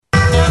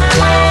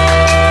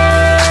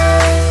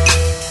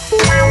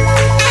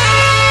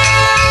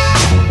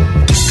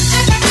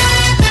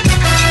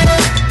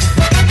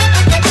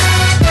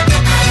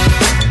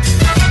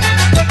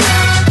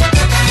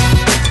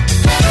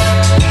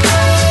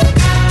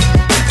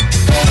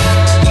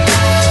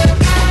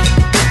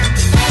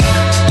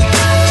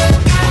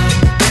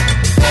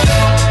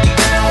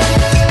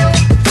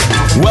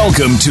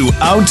Welcome to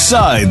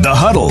Outside the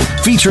Huddle,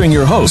 featuring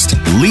your host,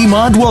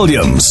 Lemont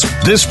Williams.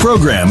 This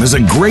program is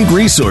a great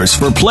resource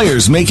for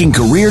players making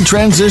career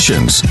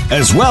transitions,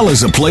 as well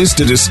as a place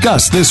to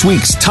discuss this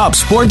week's top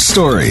sports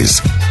stories.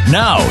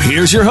 Now,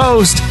 here's your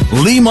host,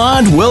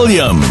 Lemont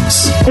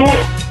Williams.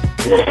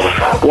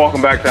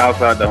 Welcome back to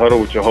Outside the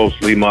Huddle with your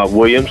host, Lemont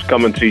Williams,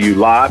 coming to you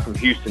live from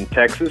Houston,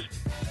 Texas.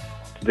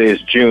 Today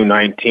is June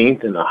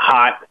 19th and a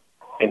hot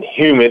and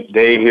humid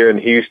day here in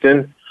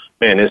Houston.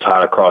 Man, it's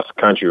hot across the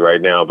country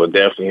right now, but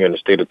definitely here in the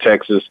state of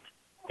Texas,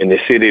 in the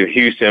city of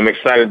Houston. I'm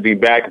excited to be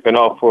back. I've been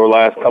off for the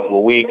last couple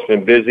of weeks,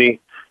 been busy,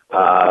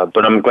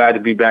 but I'm glad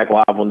to be back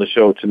live on the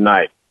show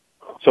tonight.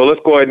 So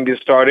let's go ahead and get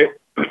started.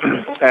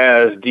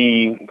 As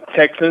the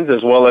Texans,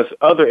 as well as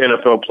other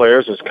NFL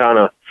players, is kind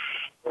of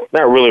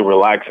not really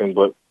relaxing,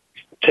 but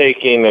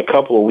taking a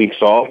couple of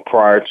weeks off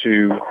prior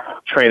to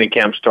training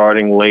camp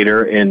starting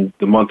later in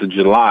the month of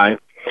July.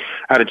 I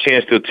had a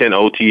chance to attend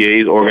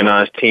OTAs,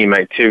 organized team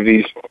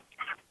activities,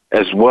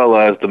 as well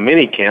as the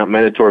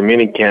mandatory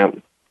mini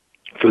camp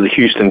for the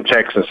Houston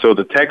Texans. So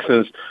the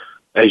Texans,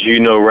 as you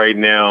know right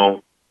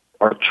now,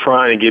 are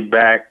trying to get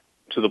back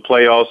to the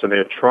playoffs, and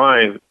they're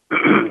trying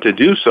to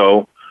do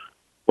so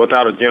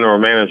without a general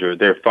manager.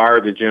 They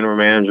fired the general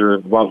manager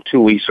about 2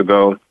 weeks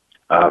ago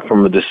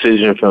from a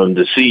decision from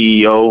the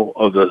CEO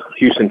of the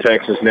Houston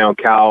Texans, now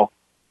Cal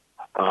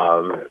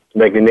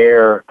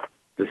McNair,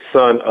 the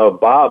son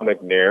of Bob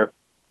McNair.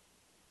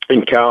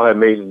 And Cal had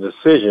made the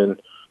decision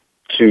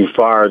to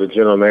fire the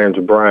general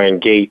manager, Brian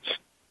Gates,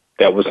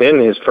 that was in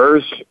his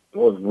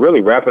really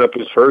wrapping up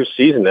his first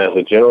season as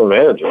a general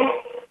manager.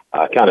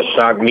 Kind of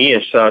shocked me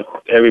and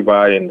shocked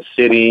everybody in the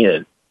city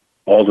and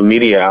all the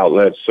media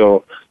outlets.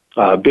 So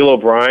Bill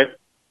O'Brien,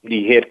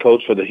 the head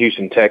coach for the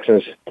Houston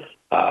Texans,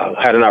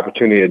 had an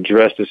opportunity to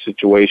address the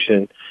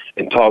situation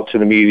and talk to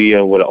the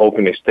media with an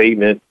opening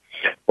statement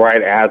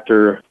right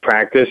after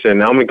practice.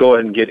 And I'm going to go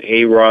ahead and get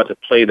A-Rod to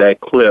play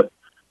that clip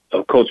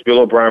of Coach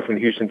Bill O'Brien from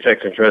the Houston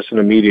Texans addressing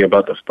the media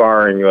about the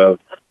firing of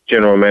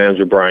General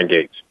Manager Brian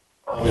Gates.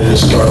 I'm going to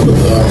start with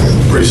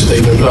a brief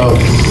statement.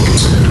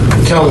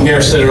 Cal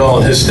McNair said it all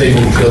in his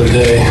statement the other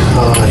day.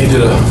 He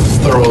did a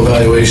thorough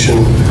evaluation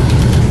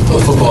of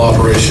the football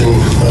operation.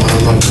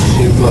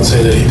 I'm not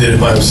saying that he did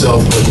it by himself,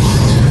 but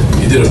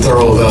he did a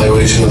thorough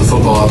evaluation of the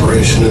football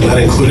operation, and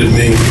that included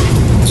me.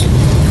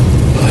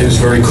 He was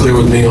very clear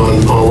with me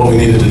on what we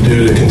needed to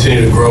do to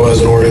continue to grow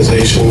as an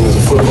organization, as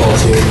a football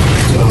team.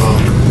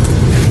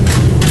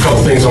 A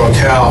couple things on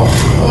Cal.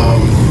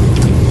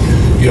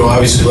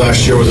 Obviously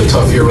last year was a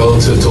tough year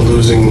relative to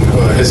losing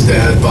his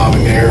dad, Bob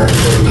McNair,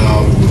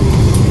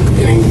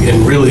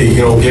 and really,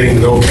 getting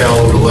to know Cal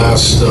over the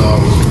last,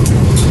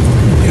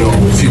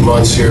 few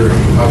months here,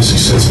 obviously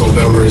since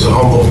November. He's a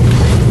humble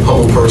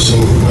person.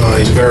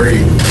 He's very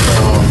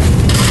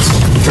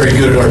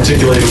good at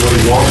articulating what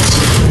he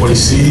wants, what he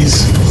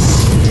sees,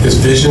 his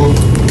vision,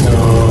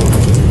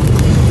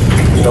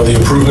 the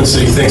improvements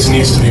that he thinks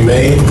needs to be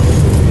made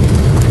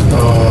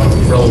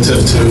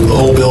relative to the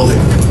whole building,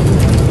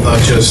 not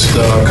just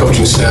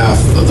coaching staff,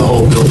 but the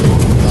whole building.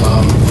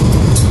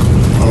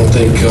 I don't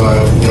think,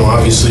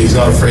 obviously he's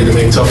not afraid to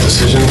make tough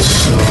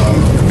decisions.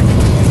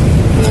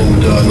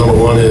 And number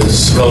one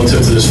is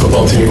relative to this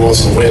football team, he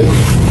wants to win.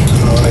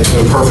 He's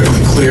been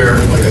perfectly clear,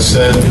 like I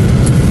said,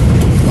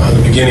 at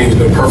the beginning, he's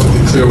been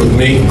perfectly clear with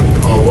me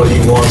on what he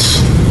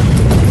wants,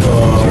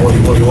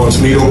 what he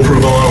wants me to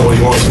improve on, what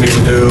he wants me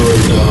to do,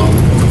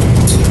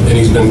 and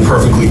he's been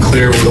perfectly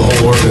clear with the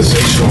whole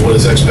organization on what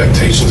his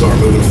expectations are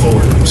moving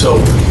forward. So,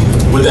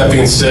 with that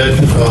being said,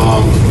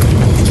 I'm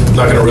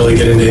not going to really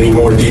get into any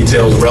more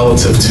details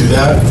relative to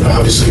that.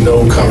 Obviously,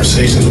 no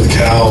conversations with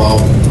Cal.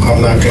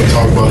 I'm not going to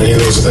talk about any of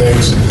those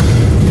things,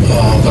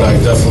 but I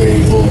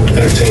definitely will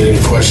entertain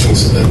any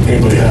questions that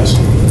anybody has.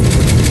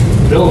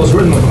 Bill, it was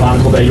written in the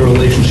Chronicle that your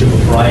relationship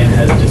with Brian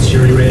had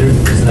deteriorated.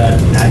 Is that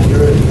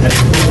accurate?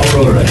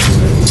 How wrote it?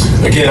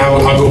 Again,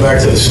 I'll go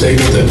back to the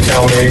statement that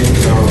Cal made.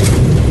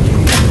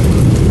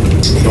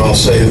 I'll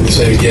say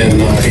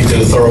again, he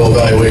did a thorough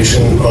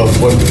evaluation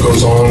of what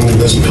goes on in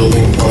this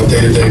building on a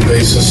day-to-day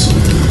basis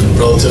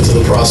relative to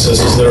the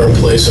processes that are in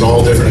place in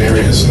all different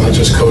areas, not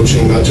just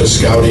coaching, not just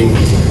scouting,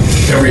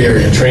 every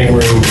area, training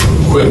room,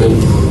 equipment,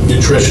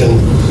 nutrition,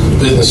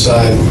 business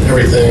side,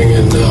 everything,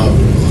 and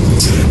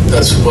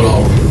that's what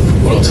I'll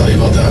tell you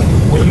about that.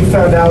 When you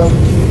found out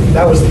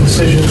that was the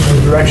decision and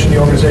the direction the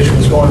organization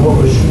was going, what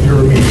was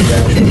your immediate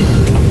reaction?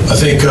 I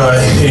think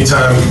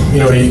anytime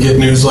you get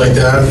news like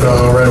that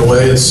right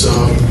away, it's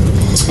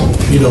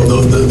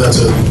that's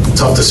a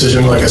tough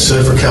decision, like I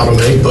said, for Cal to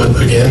make. But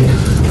again,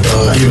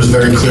 he was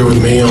very clear with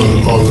me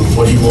on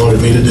what he wanted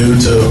me to do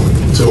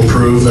to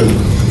improve, and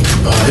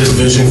his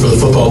vision for the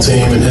football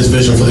team and his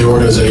vision for the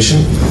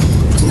organization.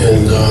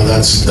 And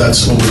that's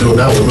what we're doing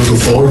now. We're moving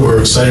forward.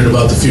 We're excited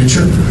about the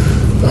future.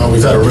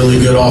 We've had a really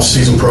good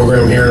off-season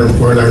program here.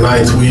 We're in our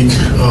 9th week.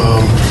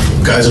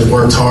 Guys have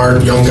worked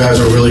hard. Young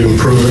guys are really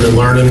improving and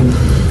learning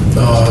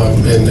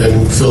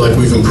and feel like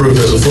we've improved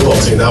as a football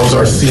team. That was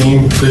our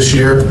theme this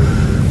year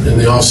in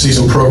the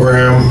off-season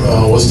program,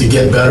 was to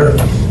get better.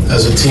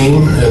 as a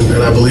team,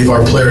 and I believe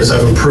our players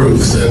have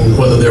improved. And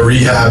whether they're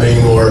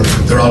rehabbing or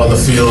they're out on the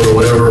field or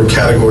whatever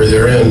category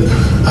they're in,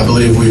 I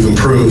believe we've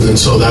improved. And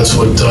so that's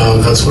what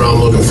I'm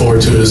looking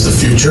forward to is the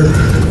future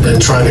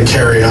and trying to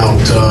carry out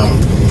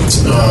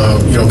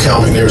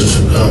Cal McNair's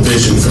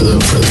vision for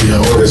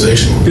the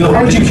organization. Bill,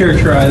 how would you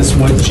characterize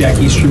what Jack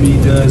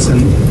Easterby does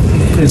and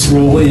his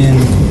role in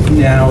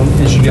now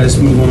as you guys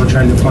move on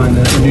trying to find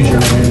a new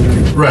general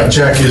manager? Right,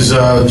 Jack is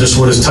just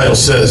what his title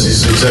says.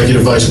 He's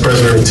Executive Vice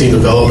President of Team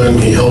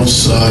Development. He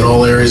helps in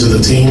all areas of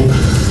the team,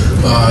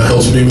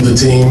 helps me with the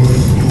team.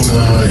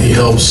 He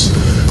helps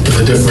in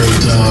the different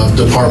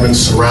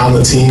departments around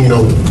the team,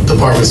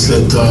 departments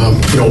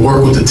that,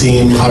 work with the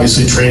team,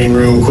 obviously training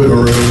room,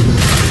 equipment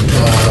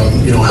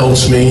room,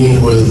 helps me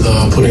with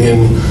putting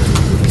in,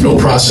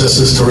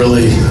 processes to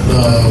really,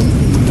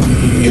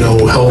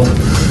 help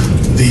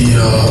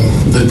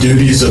the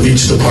duties of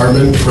each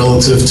department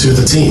relative to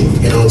the team.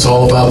 It's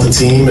all about the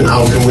team and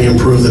how can we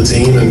improve the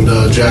team, and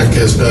Jack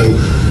has been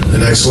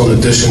an excellent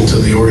addition to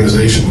the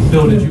organization.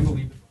 Bill, did you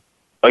believe it?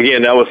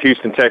 Again, that was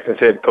Houston Texans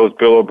head coach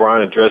Bill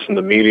O'Brien addressing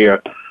the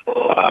media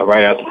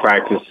right after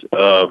practice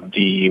of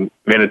the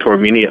mandatory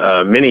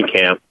mini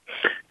camp,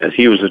 as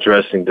he was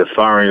addressing the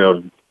firing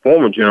of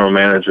former general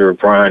manager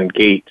Brian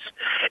Gates.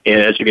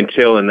 And as you can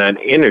tell in that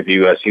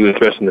interview, as he was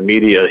addressing the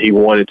media, he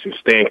wanted to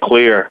stand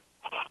clear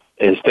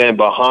and stand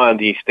behind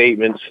the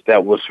statements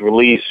that was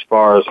released as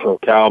far as from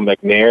Cal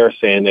McNair,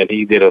 saying that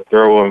he did a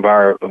thorough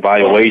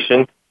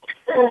evaluation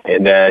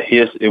and that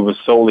it was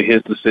solely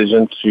his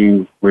decision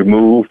to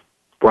remove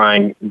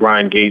Brian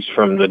Gates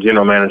from the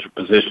general manager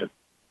position.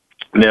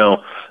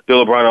 Now,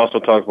 Bill O'Brien also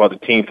talked about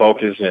the team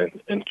focus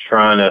and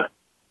trying to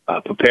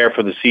prepare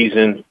for the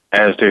season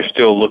as they're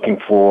still looking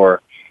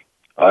for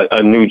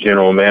a new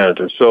general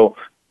manager. So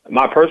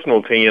my personal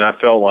opinion, I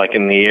felt like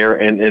in the air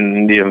and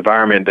in the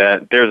environment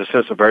that there's a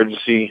sense of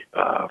urgency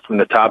from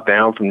the top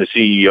down, from the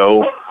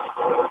CEO,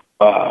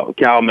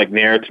 Cal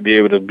McNair, to be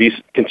able to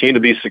continue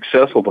to be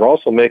successful, but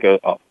also make a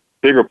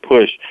bigger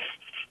push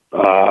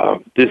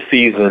this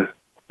season,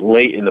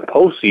 late in the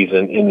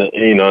postseason, in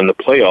the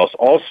playoffs.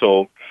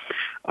 Also,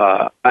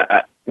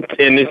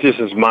 and this just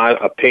is my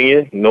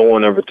opinion. No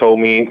one ever told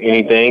me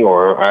anything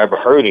or I ever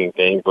heard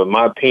anything, but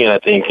my opinion, I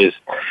think, is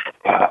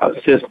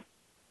since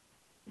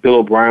Bill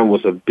O'Brien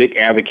was a big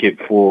advocate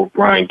for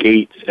Brian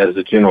Gates as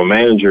the general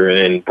manager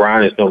and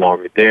Brian is no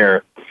longer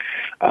there,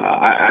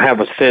 I have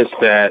a sense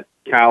that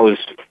Cal is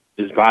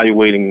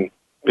evaluating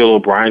Bill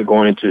O'Brien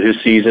going into his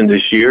season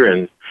this year,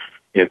 and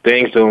if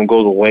things don't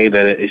go the way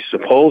that it's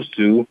supposed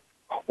to,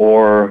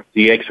 or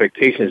the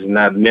expectations are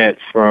not met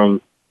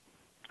from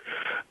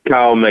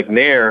Cal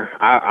McNair,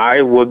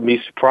 I would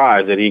be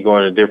surprised that he go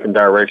in a different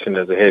direction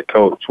as a head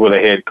coach,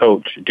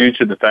 due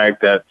to the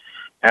fact that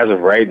as of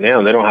right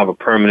now, they don't have a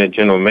permanent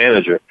general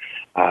manager.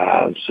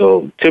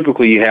 So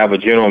typically you have a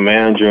general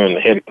manager and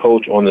the head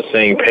coach on the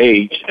same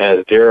page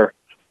as they're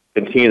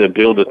continue to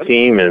build a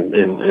team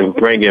and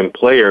bring in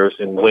players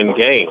and win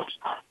games.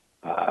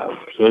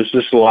 So it's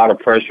just a lot of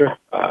pressure.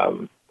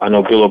 I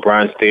know Bill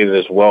O'Brien stated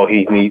as well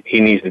he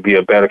needs to be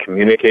a better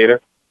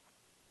communicator.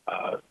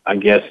 I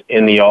guess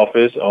in the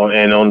office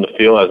and on the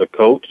field as a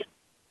coach.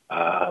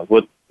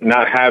 With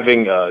not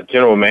having a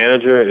general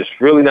manager, it's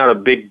really not a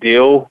big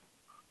deal,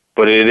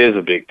 but it is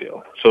a big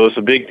deal. So it's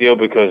a big deal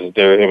because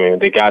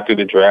they got through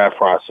the draft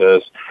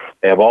process.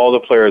 They have all the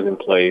players in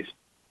place.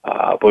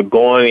 But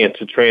going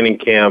into training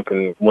camp,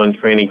 and when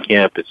training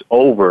camp is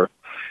over,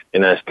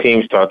 and as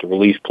teams start to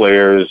release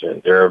players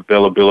and their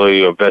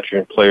availability of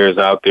veteran players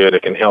out there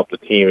that can help the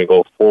team and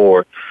go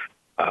forward,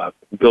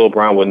 Bill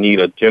O'Brien would need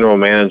a general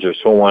manager,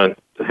 someone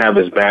to have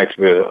his back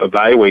to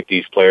evaluate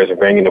these players and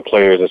bring in the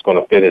players that's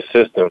going to fit his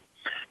system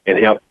and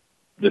help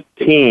the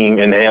team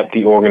and help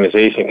the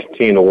organization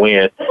continue to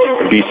win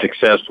and be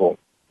successful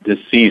this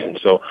season.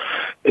 So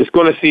it's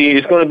going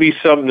to be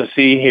something to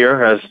see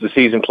here as the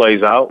season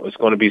plays out. It's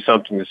going to be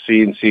something to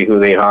see and see who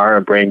they hire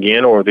and bring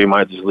in, or they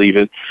might just leave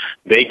it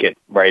vacant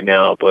right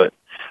now. But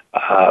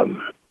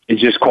it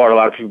just caught a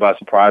lot of people by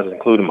surprise,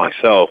 including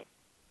myself.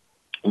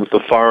 With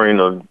the firing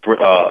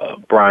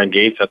of Brian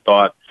Gates, I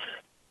thought,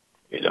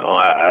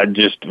 I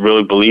just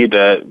really believe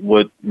that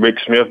with Rick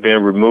Smith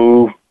being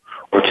removed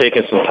or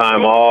taking some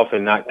time off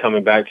and not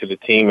coming back to the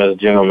team as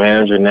general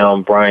manager,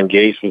 now Brian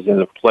Gates was in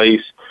the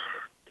place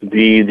to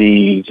be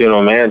the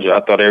general manager.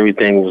 I thought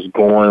everything was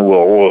going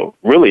well.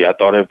 Really, I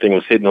thought everything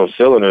was hitting on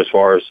cylinders as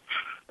far as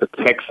the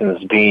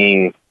Texans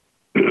being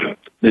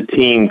the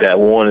team that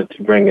wanted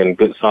to bring in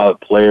good, solid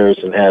players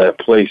and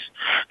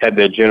had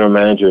their general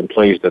manager in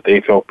place that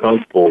they felt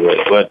comfortable with.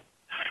 But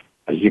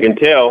as you can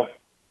tell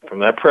from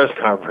that press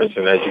conference,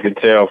 and as you can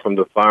tell from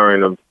the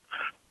firing of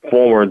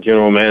former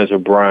general manager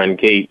Brian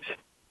Gates,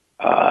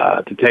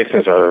 the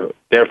Texans are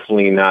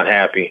definitely not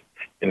happy,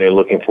 and they're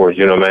looking for a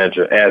general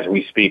manager as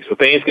we speak. So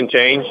things can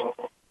change.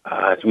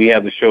 As we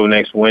have the show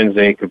next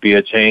Wednesday, it could be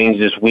a change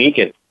this week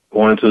and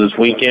going into this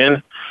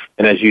weekend.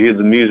 And as you hear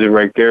the music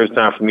right there, it's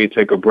time for me to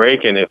take a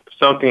break. And if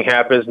something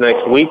happens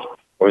next week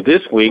or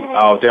this week,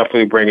 I'll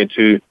definitely bring it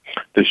to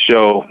the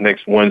show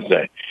next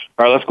Wednesday.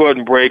 All right, let's go ahead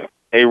and break,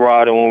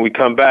 A-Rod, and when we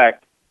come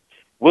back,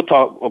 we'll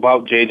talk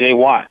about J.J.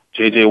 Watt.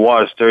 J.J.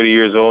 Watt is 30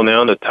 years old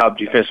now, the top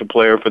defensive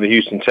player for the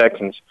Houston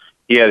Texans.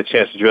 He had a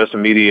chance to address the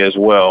media as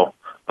well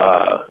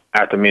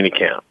after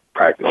minicamp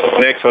practice.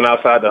 Next on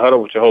Outside the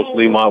Huddle with your host,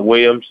 Lemont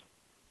Williams,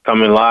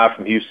 coming live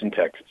from Houston,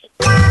 Texas.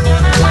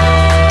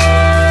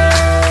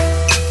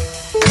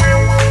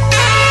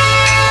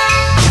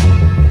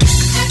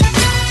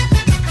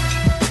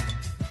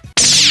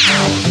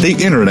 The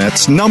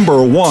Internet's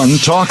 #1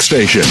 talk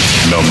station.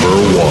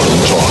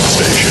 #1 talk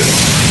station.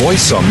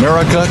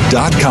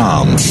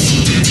 VoiceAmerica.com.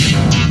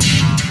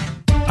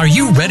 Are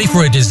you ready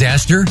for a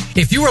disaster?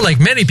 If you are like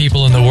many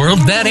people in the world,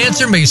 that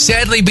answer may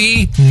sadly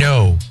be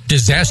no.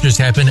 Disasters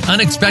happen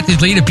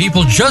unexpectedly to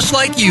people just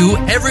like you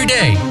every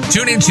day.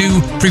 Tune into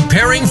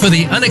Preparing for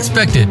the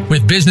Unexpected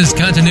with business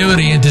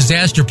continuity and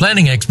disaster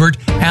planning expert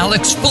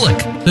Alex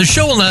Bullock. The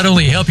show will not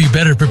only help you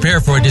better prepare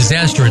for a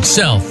disaster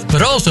itself,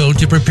 but also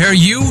to prepare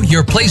you,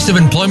 your place of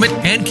employment,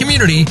 and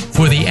community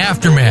for the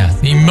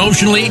aftermath,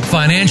 emotionally,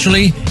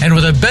 financially, and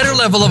with a better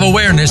level of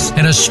awareness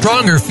and a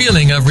stronger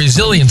feeling of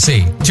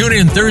resiliency. Tune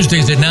in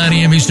Thursdays at 9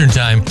 a.m. Eastern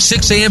Time,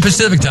 6 a.m.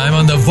 Pacific Time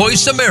on the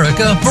Voice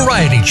America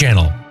Variety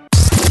Channel.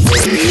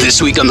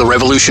 This week on The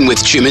Revolution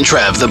with Jim and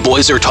Trav, the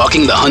boys are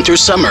talking the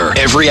hunter's summer.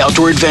 Every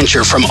outdoor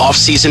adventure from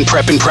off-season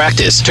prep and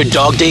practice to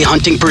dog day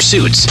hunting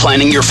pursuits,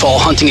 planning your fall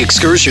hunting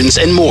excursions,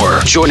 and more.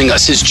 Joining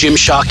us is Jim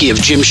Shockey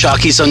of Jim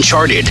Shockey's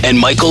Uncharted and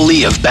Michael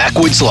Lee of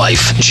Backwoods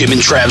Life. Jim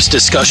and Trav's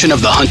discussion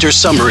of the hunter's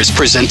summer is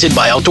presented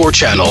by Outdoor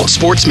Channel,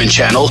 Sportsman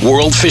Channel,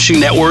 World Fishing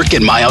Network,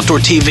 and My Outdoor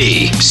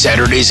TV.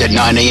 Saturdays at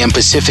 9 a.m.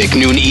 Pacific,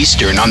 noon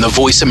Eastern on the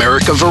Voice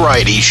America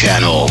Variety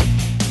Channel.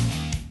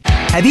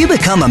 Have you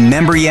become a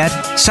member yet?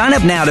 Sign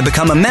up now to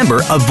become a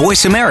member of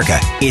Voice America.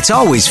 It's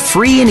always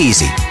free and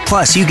easy.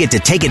 Plus, you get to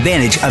take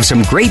advantage of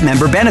some great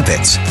member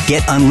benefits.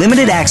 Get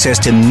unlimited access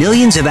to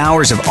millions of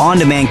hours of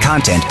on-demand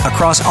content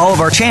across all of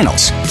our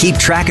channels. Keep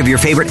track of your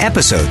favorite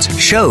episodes,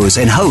 shows,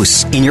 and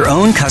hosts in your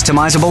own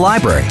customizable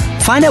library.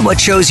 Find out what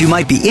shows you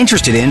might be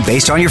interested in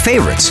based on your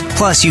favorites.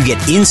 Plus, you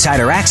get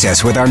insider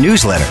access with our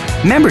newsletter.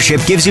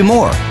 Membership gives you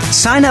more.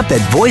 Sign up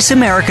at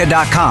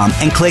voiceamerica.com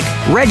and click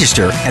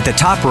register at the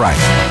top right.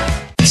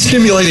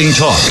 Stimulating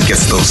talk.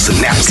 Gets those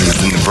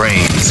synapses in the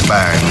brain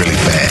firing really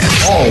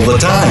fast. All the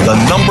time. The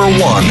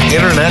 #1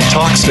 Internet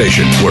talk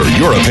station where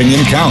your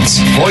opinion counts.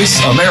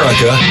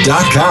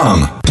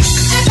 VoiceAmerica.com.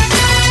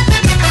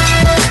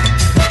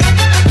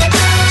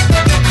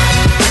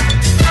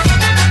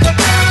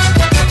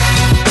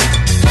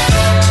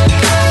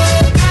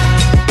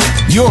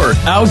 You're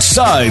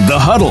Outside the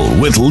Huddle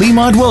with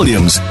Lemont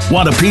Williams.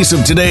 Want a piece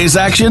of today's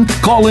action?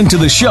 Call into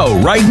the show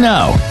right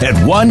now at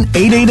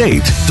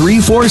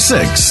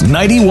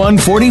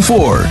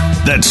 1-888-346-9144.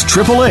 That's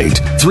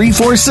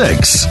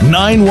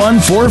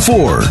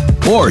 888-346-9144.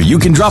 Or you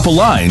can drop a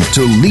line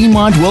to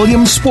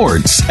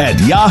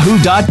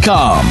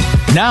LemontWilliamsSports@yahoo.com.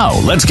 Now,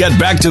 let's get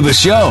back to the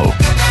show.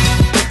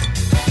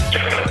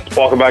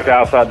 Welcome back to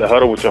Outside the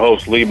Huddle with your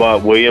host,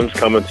 Lemont Williams,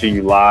 coming to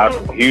you live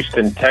from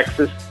Houston,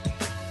 Texas,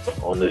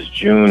 on this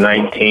June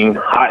 19th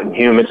hot and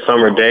humid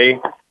summer day.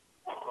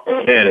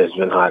 Man, it's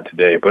been hot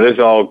today, but it's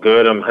all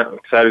good. I'm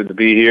excited to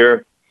be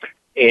here.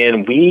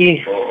 And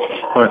we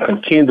want to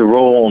continue to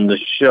roll on the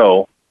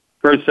show.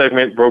 First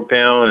segment broke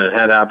down and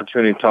had the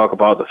opportunity to talk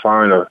about the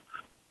firing of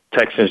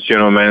Texans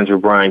general manager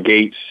Brian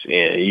Gates.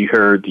 And you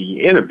heard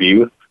the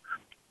interview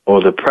or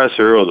the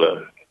presser or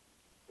the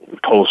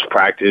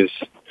post-practice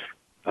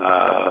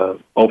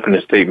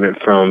opening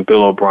statement from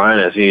Bill O'Brien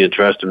as he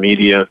addressed the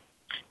media.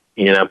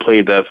 And I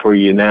played that for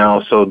you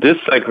now. So this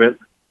segment,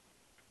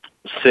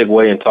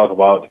 segue and talk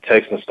about the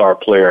Texans star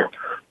player,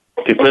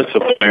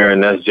 defensive player,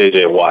 and that's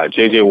J.J. Watt.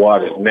 J.J.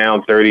 Watt is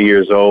now 30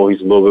 years old.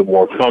 He's a little bit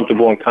more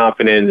comfortable and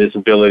confident in his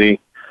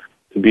ability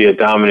to be a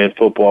dominant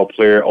football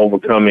player,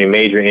 overcoming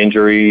major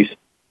injuries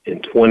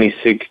in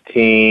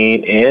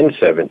 2016 and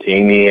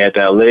 17. He had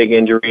that leg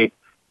injury.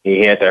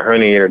 He had that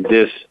herniated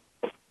disc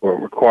or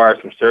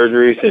required some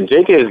surgeries. And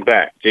J.J. is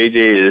back. J.J.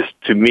 is,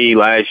 to me,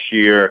 last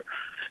year,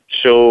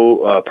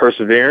 show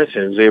perseverance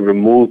and was able to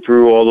move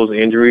through all those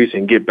injuries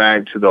and get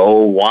back to the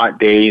old Watt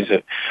days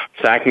of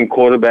sacking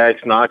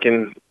quarterbacks,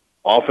 knocking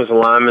offensive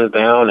linemen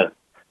down,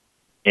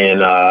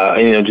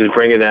 and just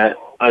bringing that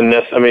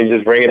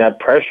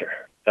pressure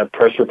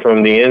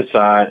from the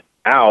inside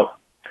out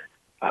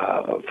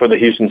for the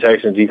Houston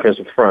Texans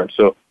defensive front.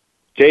 So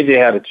JJ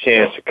had a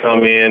chance to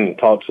come in and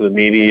talk to the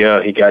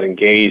media. He got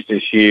engaged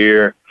this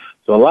year.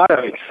 So a lot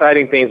of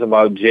exciting things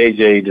about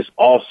JJ this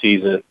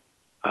offseason.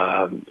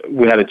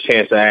 We had a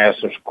chance to ask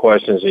some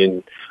questions,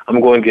 and I'm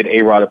going to get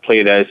A-Rod to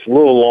play that. It's a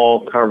little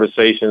long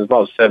conversation. It's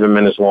about 7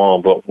 minutes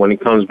long, but when we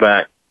come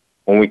back,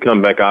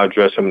 I'll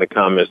address some of the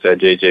comments that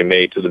JJ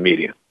made to the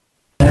media.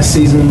 Last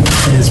season,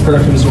 as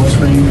productive as last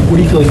spring, what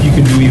do you feel like you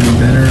can do even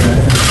better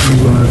as you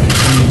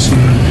continue to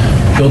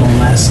build on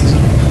last season?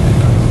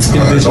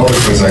 There's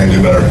always things I can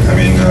do better. I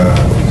mean,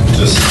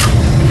 just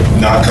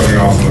not coming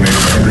off of a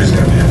major injury is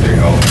going to be a big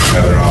help.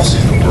 Having an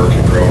off-season work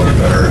and grow and get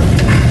better.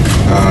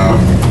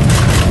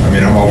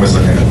 mean, I'm always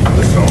looking at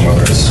the film,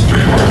 whether it's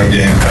run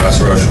game,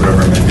 pass rush,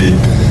 whatever it may be.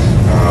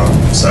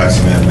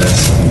 Sacks and man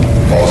miss, and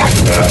balls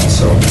like that.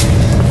 So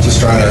just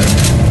trying to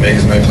make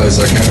as many plays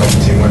as I can, help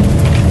the team win.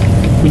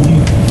 When you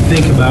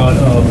think about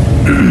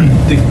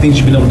the things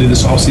you've been able to do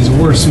this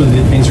offseason, what are some of the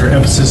things or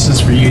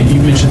emphases for you?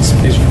 You mentioned some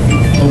things you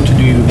hope to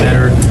do even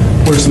better.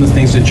 What are some of the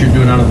things that you're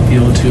doing out on the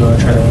field to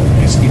try to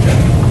execute that?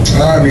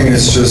 I mean,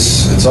 it's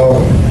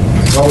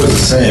always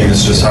the same.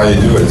 It's just how you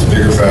do it. It's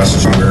bigger, faster,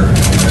 stronger,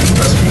 and the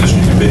best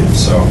condition you can be.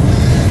 So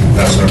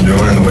that's what I'm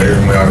doing in the weight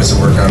room. We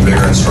obviously work on bigger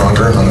and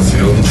stronger on the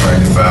field and try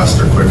and get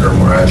faster, quicker,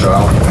 more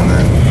agile, and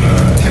then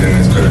get in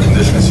as good a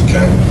condition as you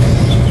can.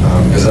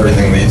 Because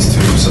everything leads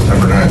to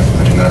September 9th.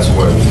 I mean, that's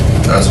what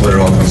it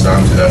all comes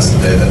down to. That's the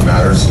day that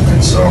matters.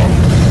 And so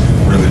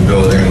really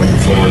building and looking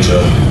forward to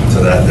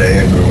that day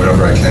and doing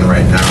whatever I can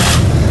right now.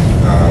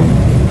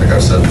 Like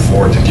I've said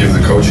before, to give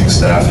the coaching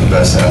staff the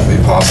best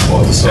athlete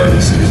possible at the start of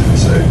the season and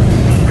say,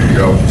 here you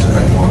go, here's how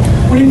you want.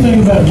 What do you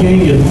think about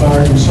getting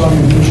fired and saw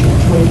your additional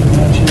weight and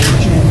that you had a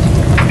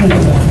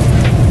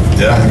chance?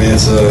 Yeah, I mean,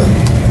 it's a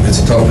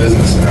tough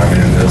business. And I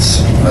mean,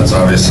 that's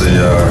obviously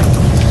a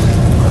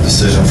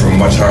decision from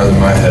much higher than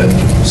my head.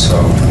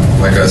 So,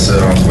 like I said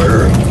on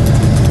Twitter,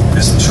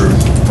 it's the truth.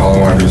 All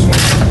I want to do is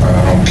win. I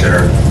don't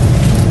care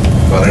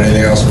about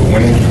anything else but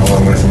winning. I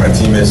want to win for my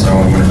teammates, and I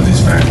want to win for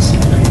these fans.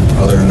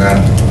 And other than that,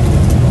 I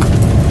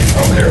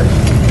don't care. I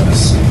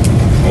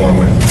want to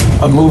win.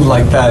 A move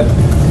like that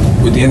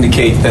would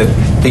indicate that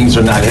things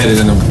are not headed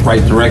in the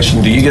right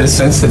direction. Do you get a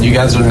sense that you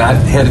guys are not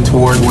headed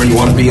toward where you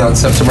want to be on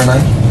September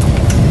 9th?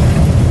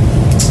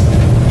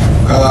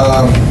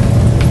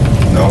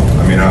 No.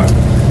 I mean,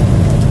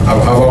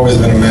 I've always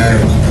been a man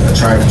who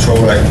try and control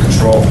what I can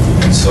control.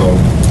 And so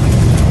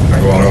I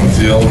go out on the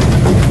field, I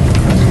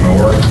do my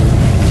work,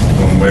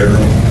 go in the weight room,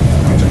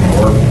 I do my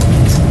work,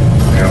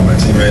 hang out with my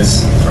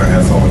teammates, try and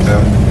have fun with them.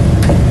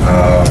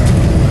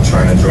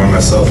 Try and enjoy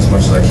myself as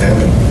much as I can,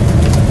 and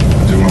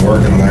I do my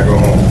work, and then I go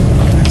home.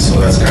 And so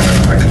that's kind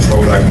of, I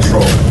control what I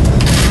control.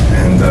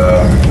 And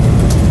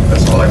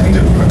that's all I can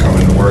do. I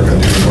come into work, I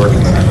do the work,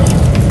 and then I go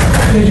home.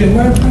 AJ,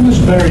 how much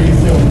better do you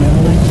feel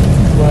mentally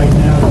right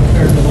now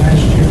compared to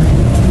last year,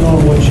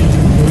 knowing what you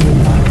can do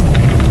and not?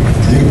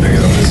 You can pick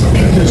it up, it's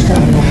okay. Just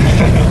kind of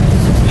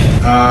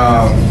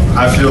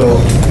I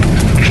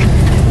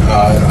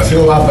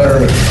feel a lot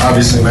better,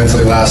 obviously,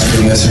 mentally last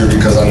year than this year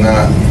because I'm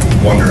not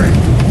wondering.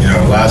 You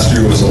know, last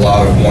year was a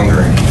lot of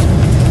wondering,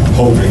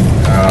 hoping,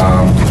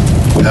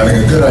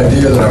 having a good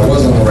idea that I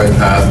was on the right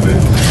path, but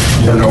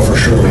you don't know for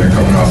sure when you're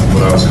coming off of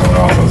what I was coming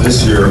off of.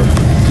 This year,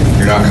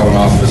 you're not coming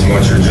off of as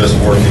much, you're just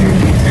working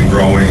and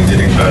growing and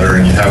getting better,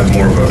 and you have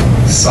more of a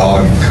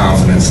solid,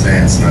 confident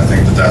stance, and I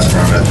think that that's where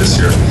I'm at this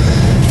year,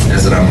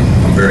 is that I'm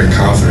very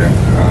confident,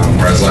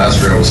 whereas last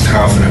year I was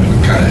confident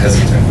but kind of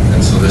hesitant, and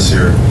so this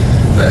year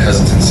that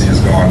hesitancy is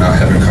gone, not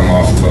having come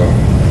off of a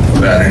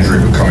bad injury,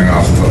 but coming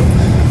off of a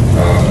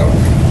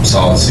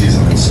solid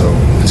season, and so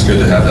it's good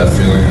to have that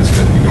feeling, and it's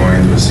good to be going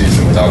into a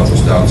season without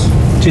those doubts.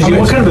 JJ,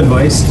 what kind of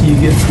advice do you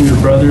get from your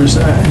brothers?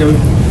 I know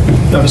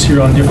obviously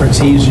you're on different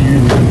teams and you're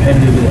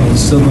competitive and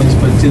siblings,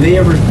 but do they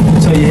ever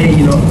tell you, hey,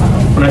 you know,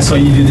 when I saw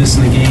you do this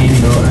in the game, you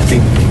know, I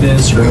think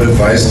this? Or what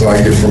advice do I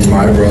get from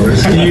my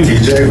brothers?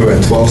 TJ, who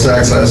had 12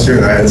 sacks last year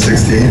and I had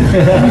 16.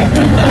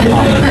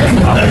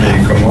 I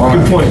mean, come on.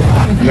 Good point.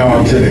 No,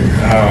 I'm kidding.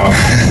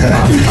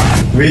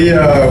 We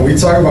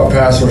talk about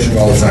pass rushing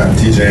all the time.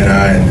 TJ and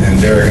I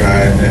and Derek and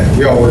I, and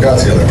we all work out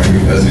together. I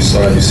mean, as you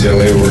saw at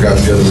UCLA, we work out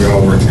together. We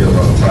all work together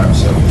all the time.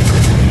 So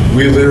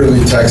we literally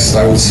text,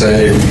 I would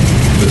say,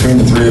 between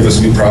the three of us,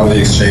 we probably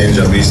exchange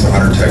at least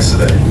 100 texts a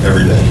day,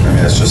 every day. I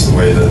mean, that's just the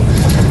way that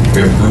we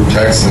have group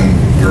texts, and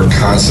we're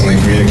constantly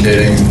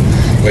communicating.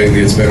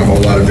 Lately, it's been a whole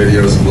lot of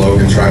videos of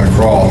Logan trying to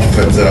crawl,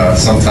 but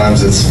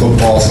sometimes it's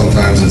football,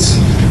 sometimes it's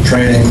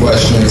training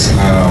questions.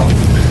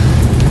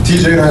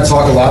 TJ and I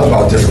talk a lot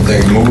about different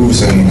things,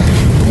 moves and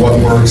what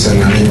works.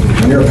 And I mean,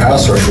 when you're a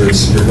pass rusher,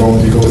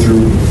 you go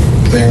through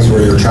things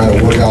where you're trying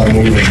to work out a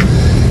move and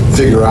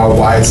figure out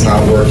why it's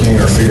not working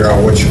or figure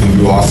out what you can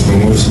do off the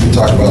move. So we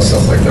talk about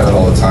stuff like that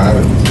all the time.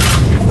 And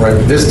right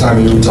this time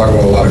of year, we talk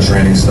about a lot of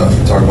training stuff.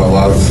 We talk about a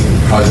lot of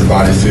how's your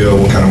body feel,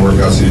 what kind of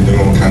workouts are you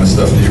doing, what kind of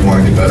stuff do you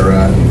want to get better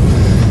at.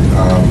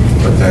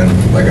 But then,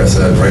 like I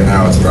said, right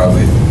now it's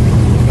probably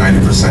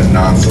 90%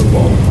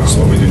 non-football. That's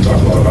what we do talk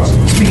a lot about.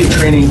 Speaking of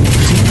training,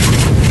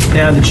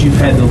 now that you've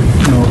had the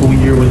whole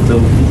year with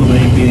the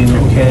leg being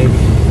okay,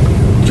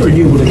 are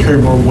you able to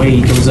carry more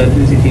weight? Was that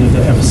anything with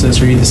the emphasis?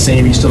 Or are you the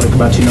same? Are you still like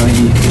about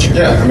 290?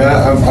 Yeah, I mean,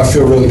 I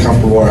feel really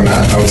comfortable where I'm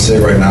at. I would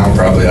say right now I'm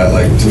probably at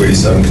like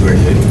 287,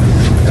 288,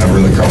 and I'm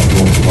really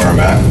comfortable where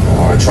I'm at.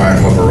 I try and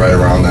hover right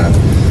around that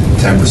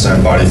 10%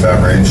 body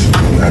fat range,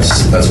 and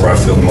that's where I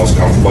feel the most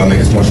comfortable. I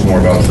think it's much more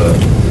about the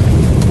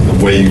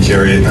way you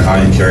carry it and how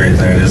you carry it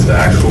than it is the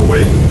actual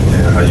weight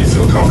and how you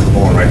feel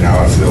comfortable. And right now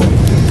I feel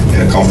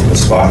in a comfortable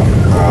spot.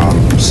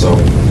 So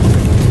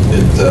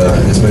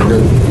it's been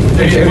good.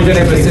 We're going to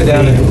have to sit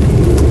down and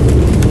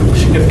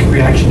significant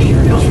reaction to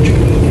your announcement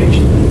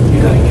communication.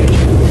 You got engaged.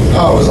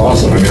 Oh, it was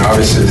awesome. I mean,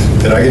 obviously,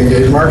 did I get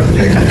engaged, Mark?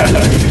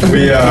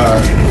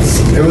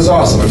 It was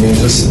awesome. I mean,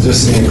 just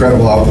the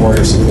incredible outpouring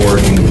of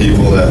support and the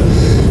people that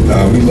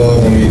we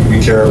love and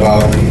we care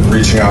about,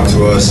 reaching out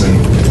to us, and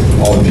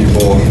all the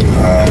people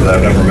that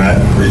I've never met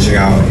reaching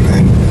out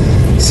and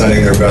sending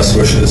their best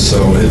wishes.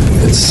 So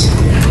it's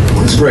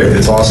great.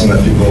 It's awesome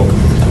that people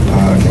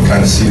can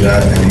kind of see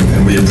that,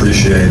 and we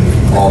appreciate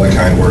all the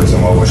kind words and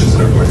well wishes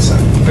that everybody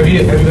sent. Have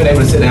you been able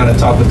to sit down and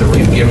talk with the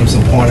Reeve, give them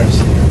some pointers?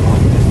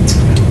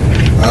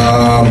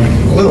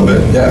 A little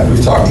bit, yeah. We've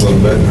talked a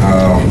little bit.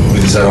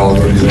 We just had all the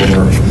rookies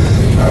over. We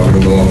had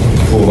a little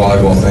pool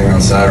volleyball thing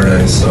on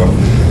Saturday, so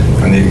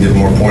I need to give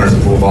more pointers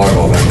to pool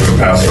volleyball than to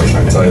pass rush,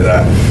 I can tell you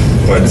that.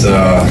 But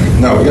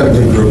no, we got a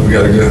good group. We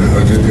got a good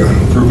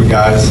group of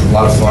guys, a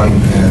lot of fun,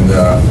 and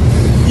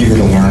eager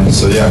to learn.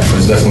 So yeah,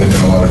 there's definitely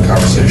been a lot of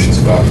conversations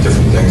about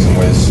different things and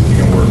ways you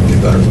can work and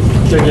get better.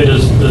 JJ,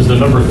 does the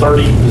number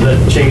 30, does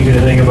that change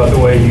anything about the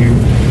way you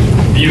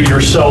view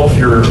yourself,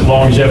 your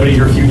longevity,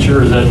 your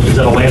future? Is that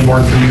a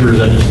landmark for you, or is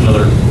that just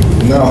another?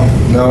 No,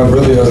 it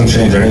really doesn't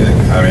change anything.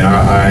 I mean,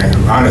 I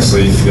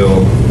honestly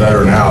feel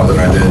better now than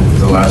I did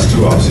the last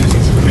 2 off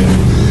seasons. I mean,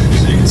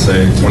 so you could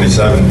say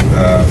 27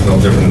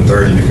 felt different than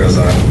 30 because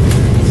I'm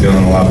feeling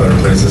in a lot better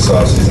place this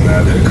off season than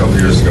I did a couple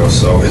years ago.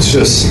 So it's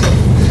just,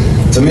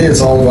 to me, it's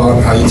all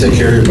about how you take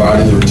care of your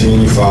body, the routine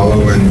you follow,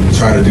 and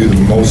trying to do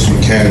the most you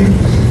can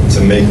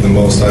to make the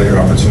most out of your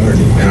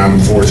opportunity. And I'm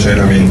fortunate.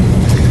 I mean,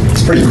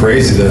 it's pretty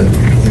crazy that,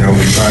 we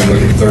try and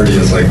look at 30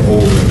 as like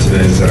old in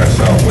today's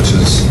NFL, which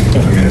is, I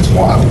mean, it's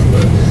wild.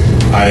 But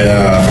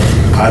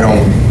I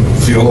don't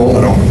feel old.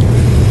 I don't,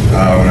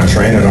 when I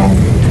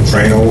don't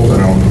train old. I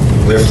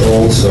don't lift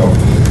old. So,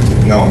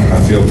 no, I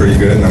feel pretty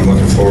good, and I'm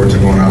looking forward to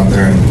going out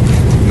there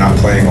and not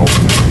playing old.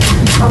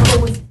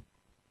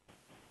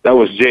 That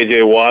was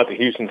J.J. Watt, the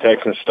Houston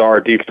Texans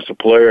star defensive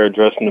player,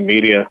 addressing the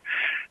media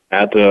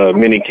at the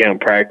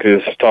minicamp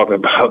practice, talking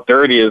about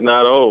 30 is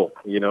not old,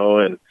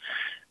 and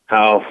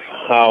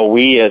how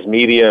we as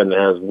media and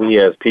as we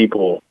as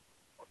people,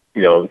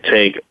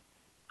 take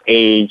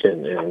age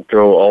and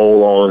throw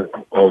old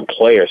on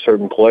players,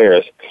 certain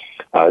players.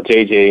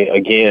 JJ,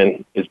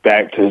 again, is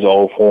back to his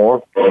old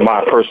form, in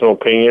my personal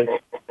opinion.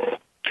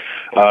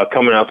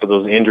 Coming after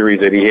those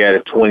injuries that he had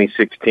in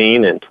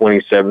 2016 and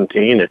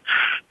 2017, and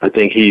I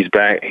think he's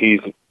back.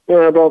 He's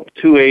about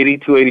 280,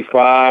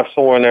 285,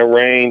 somewhere in that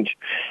range.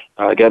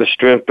 Got his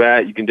strength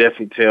back. You can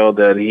definitely tell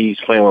that he's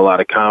playing with a lot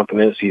of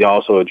confidence. He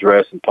also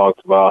addressed and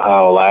talked about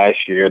how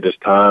last year, this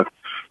time,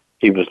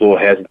 he was a little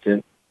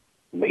hesitant.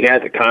 He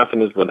had the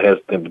confidence, but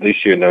hesitant. But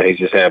this year, no, he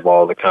just had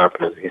all the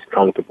confidence. He's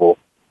comfortable,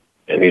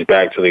 and he's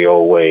back to the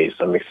old ways.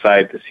 I'm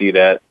excited to see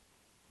that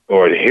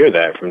or to hear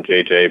that from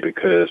JJ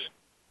because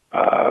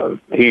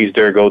he's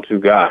their go-to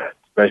guy,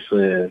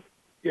 especially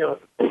in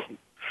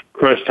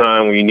crunch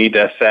time when you need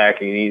that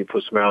sack and you need to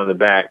put smile in the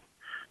back.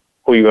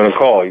 Who are you going to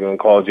call? You're going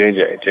to call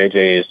JJ.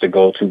 JJ is the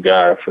go-to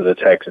guy for the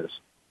Texans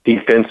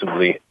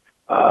defensively.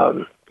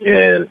 And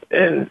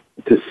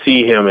to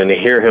see him and to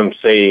hear him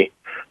say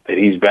that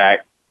he's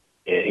back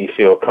and he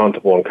feels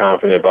comfortable and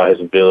confident about his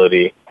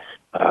ability,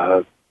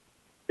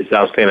 it's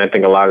outstanding. I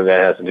think a lot of that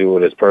has to do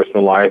with his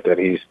personal life, that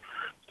he's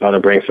trying to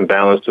bring some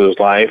balance to his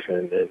life.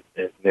 And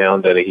now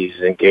that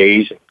he's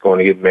engaged and going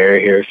to get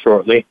married here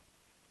shortly,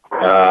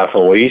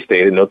 from what he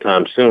stated, no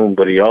time soon,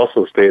 but he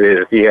also stated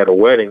if he had a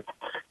wedding,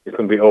 it's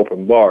going to be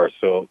open bar.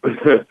 So,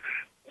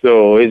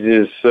 it's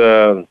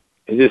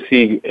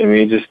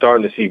just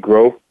starting to see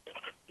growth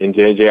in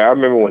JJ. I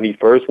remember when he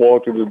first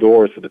walked through the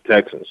doors for the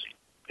Texans,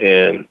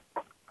 and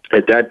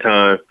at that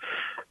time,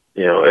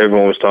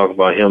 everyone was talking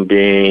about him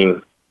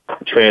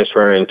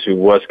transferring to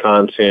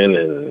Wisconsin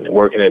and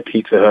working at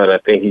Pizza Hut. I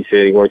think he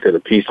said he worked at a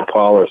pizza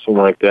parlor or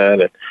something like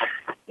that,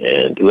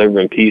 and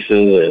delivering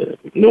pizzas.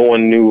 And no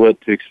one knew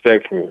what to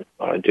expect from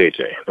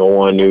JJ. No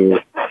one knew.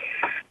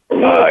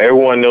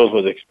 Everyone knows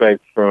what to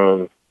expect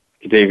from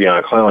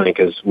Jadeveon Clowney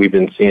because we've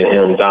been seeing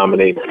him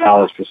dominate in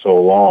college for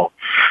so long.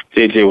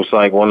 JJ was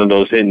like one of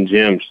those hidden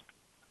gems,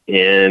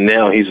 and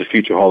now he's a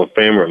future Hall of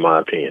Famer, in my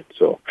opinion.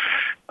 So,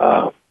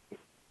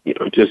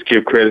 just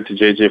give credit to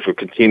JJ for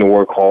continuing to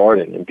work hard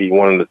and be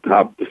one of the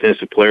top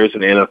defensive players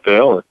in the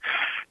NFL. And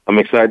I'm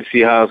excited to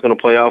see how it's going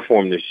to play out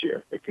for him this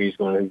year. If he's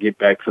going to get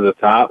back to the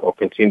top or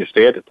continue to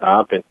stay at the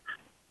top and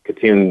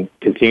continue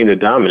to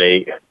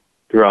dominate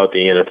throughout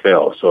the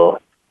NFL. So,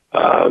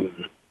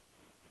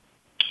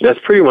 that's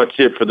pretty much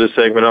it for this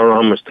segment. I don't know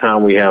how much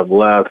time we have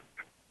left,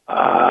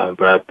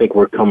 but I think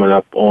we're coming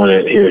up on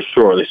it here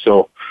shortly.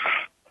 So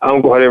I'm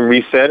going to go ahead and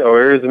reset. Oh,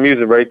 here's the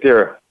music right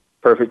there.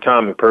 Perfect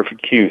timing,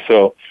 perfect cue.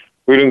 So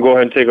we're going to go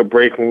ahead and take a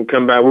break. When we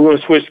come back, we're going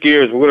to switch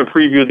gears. We're going to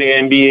preview the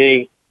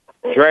NBA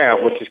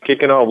draft, which is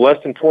kicking off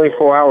less than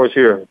 24 hours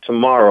here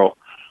tomorrow.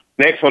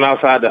 Next one,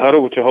 Outside the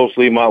Huddle, with your host,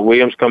 Lee-Mont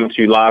Williams, coming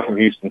to you live from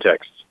Houston,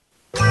 Texas.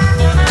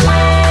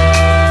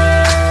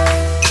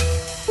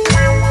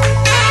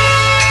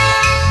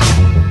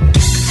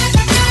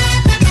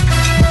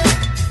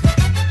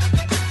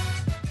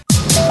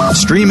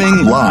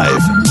 Streaming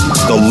live,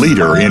 the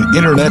leader in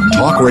Internet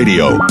talk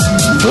radio.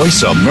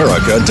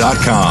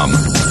 VoiceAmerica.com.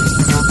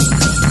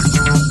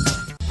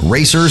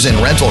 Racers and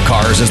Rental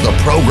Cars is the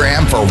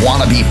program for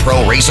wannabe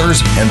pro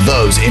racers and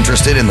those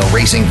interested in the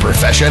racing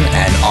profession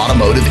and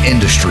automotive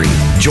industry.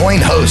 Join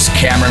hosts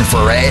Cameron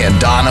Ferre and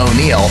Don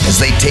O'Neill as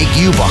they take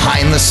you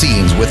behind the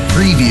scenes with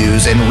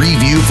previews and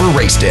review for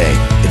race day.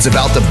 It's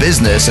about the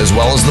business as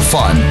well as the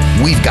fun.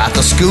 We've got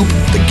the scoop,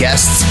 the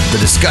guests, the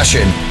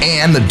discussion,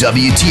 and the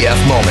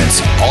WTF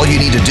moments. All you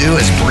need to do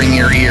is bring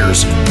your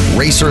ears.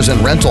 Racers and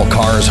Rental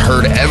Cars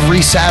heard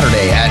every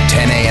Saturday at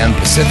 10 a.m.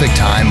 Pacific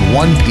Time,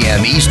 1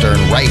 p.m. Eastern,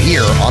 right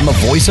here on the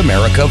Voice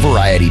America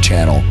Variety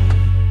Channel.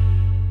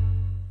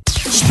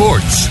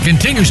 Sports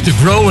continues to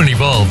grow and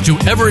evolve to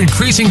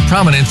ever-increasing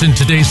prominence in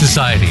today's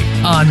society.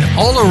 On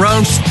All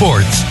Around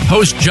Sports,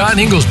 host John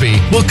Inglesby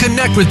will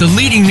connect with the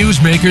leading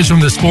newsmakers from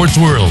the sports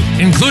world,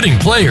 including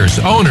players,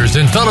 owners,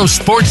 and fellow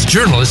sports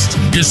journalists,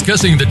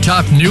 discussing the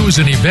top news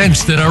and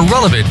events that are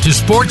relevant to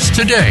sports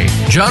today.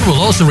 John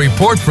will also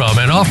report from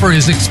and offer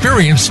his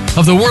experience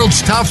of the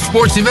world's top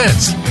sports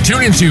events.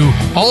 Tune into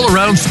All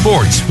Around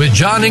Sports with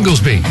John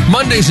Inglesby,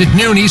 Mondays at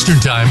noon Eastern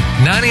Time,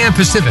 9 a.m.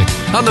 Pacific,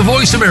 on the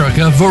Voice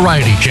America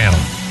Variety Channel.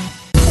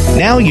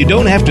 Now you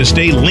don't have to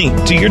stay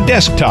linked to your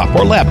desktop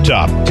or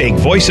laptop. Take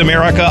Voice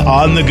America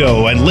on the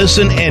go and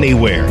listen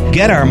anywhere.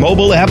 Get our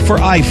mobile app for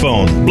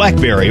iPhone,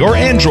 BlackBerry, or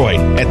Android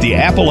at the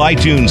Apple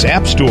iTunes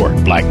App Store,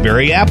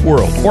 BlackBerry App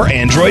World, or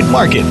Android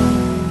Market.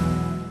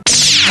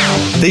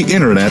 The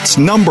Internet's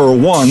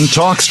 #1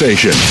 talk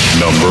station.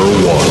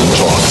 #1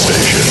 talk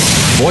station.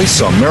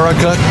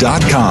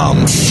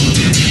 VoiceAmerica.com.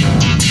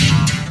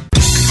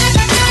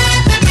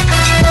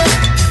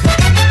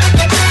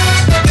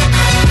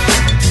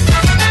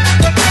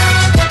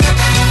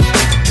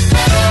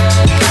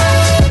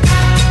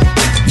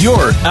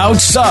 You're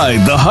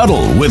outside the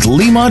huddle with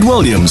Lemont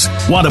Williams.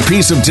 Want a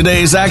piece of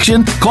today's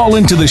action? Call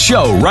into the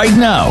show right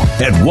now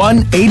at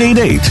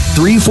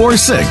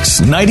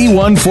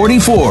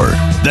 1-888-346-9144.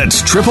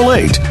 That's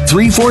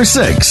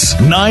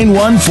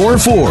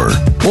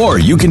 888-346-9144. Or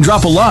you can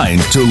drop a line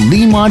to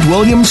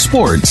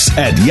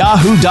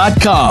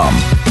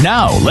LemontWilliamsSports@yahoo.com.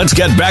 Now, let's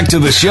get back to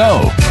the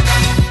show.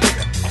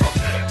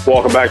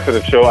 Welcome back to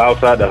the show,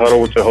 Outside the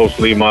Huddle, with your host,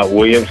 Lemont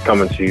Williams,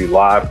 coming to you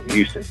live from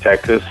Houston,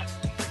 Texas,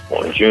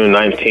 on June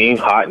 19th,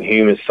 hot and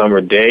humid summer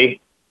day.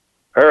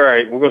 All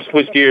right, we're going to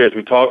switch gears.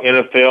 We talk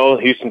NFL,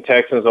 Houston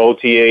Texans,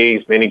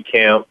 OTAs, mini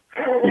camp.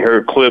 You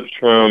heard clips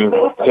from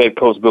head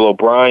coach Bill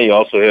O'Brien. You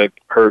also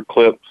heard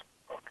clips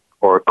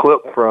or a clip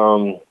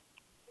from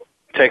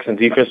Texan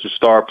defensive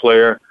star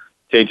player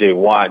J.J.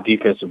 Watt,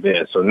 defensive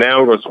end. So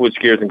now we're going to switch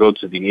gears and go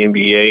to the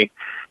NBA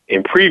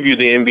and preview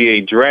the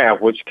NBA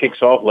draft, which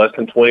kicks off less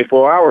than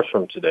 24 hours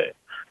from today.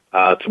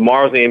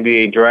 Tomorrow's the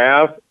NBA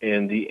draft,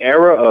 and the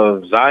era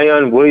of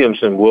Zion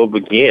Williamson will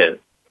begin.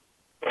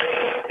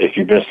 If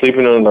you've been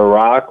sleeping under the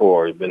rock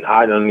or you've been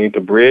hiding underneath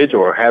the bridge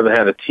or haven't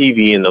had a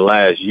TV in the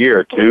last year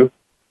or two,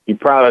 you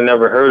probably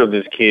never heard of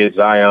this kid,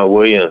 Zion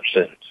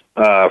Williamson,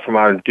 from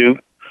out of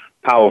Duke,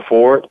 power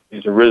forward.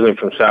 He's originally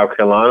from South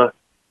Carolina.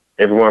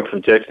 Everyone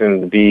projects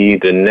him to be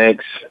the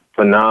next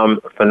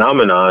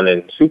phenomenon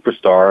and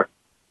superstar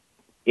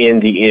in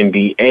the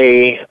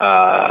NBA.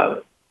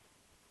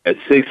 At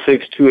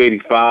 6'6",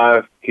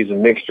 285, he's a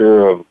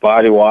mixture of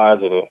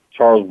body-wise of a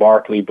Charles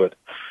Barkley, but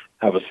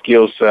have a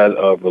skill set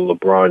of a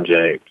LeBron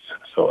James.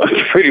 So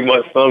that pretty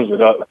much sums it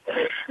up,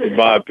 in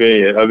my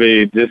opinion. I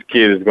mean, this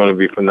kid is going to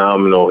be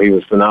phenomenal. He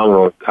was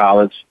phenomenal in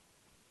college,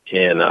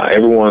 and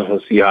everyone's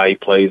going to see how he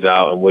plays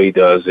out and what he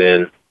does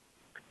in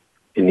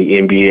the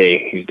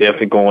NBA. He's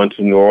definitely going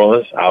to New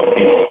Orleans. I'll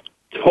be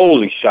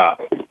totally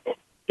shocked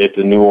if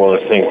the New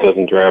Orleans Saints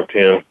doesn't draft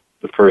him,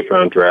 the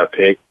first-round draft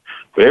pick.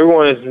 But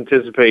everyone is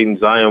anticipating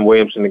Zion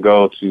Williamson to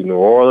go to New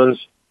Orleans.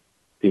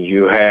 Then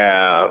you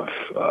have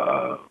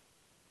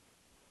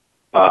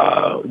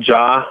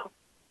Ja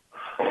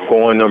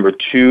going number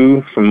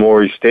 2 from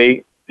Maury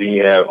State. Then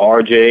you have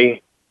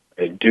RJ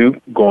at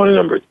Duke going to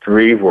number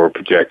 3 for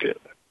projected.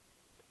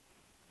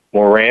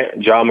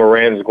 Ja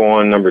Morant is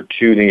going number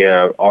 2. Then you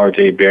have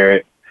RJ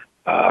Barrett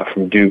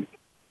from Duke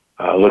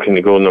looking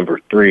to go number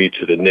 3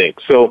 to the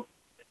Knicks. So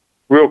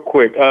real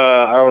quick,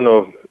 I don't know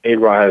if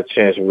A-Rod had a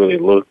chance to really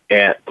look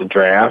at the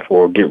draft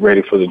or get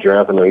ready for the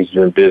draft. I know he's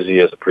been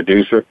busy as a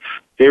producer.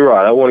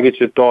 A-Rod, I want to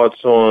get your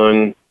thoughts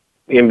on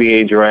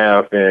NBA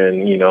draft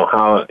and, you know,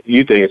 how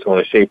you think it's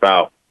going to shape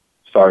out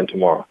starting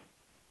tomorrow.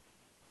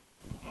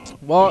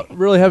 Well,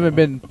 really haven't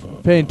been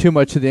paying too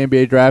much to the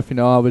NBA draft. You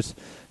know, I was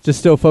just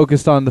still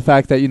focused on the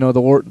fact that, you know,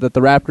 that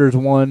the Raptors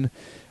won.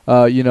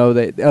 You know,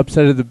 they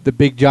upset the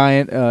big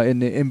giant in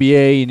the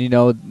NBA. And, you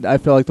know, I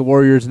feel like the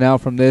Warriors now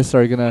from this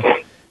are going to,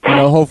 you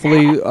know,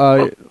 hopefully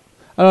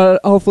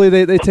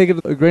they take it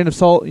a grain of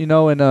salt, you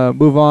know, and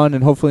move on,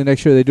 and hopefully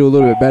next year they do a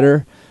little bit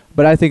better.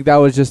 But I think that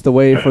was just the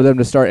way for them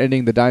to start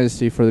ending the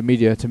dynasty for the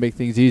media to make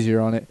things easier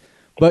on it.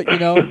 But, you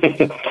know,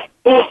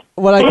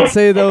 what I can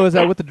say, though, is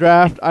that with the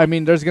draft, I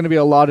mean, there's going to be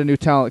a lot of new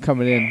talent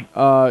coming in,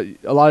 a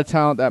lot of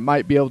talent that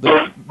might be able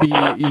to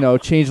be,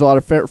 changed a lot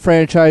of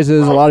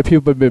franchises. A lot of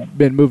people have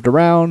been moved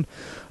around.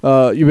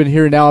 You've been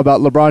hearing now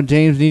about LeBron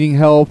James needing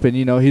help, and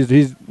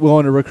he's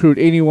willing to recruit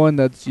anyone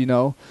that's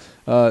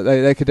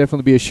that could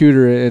definitely be a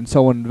shooter and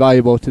someone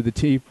valuable to the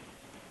team.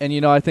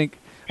 And I think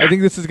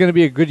this is going to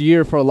be a good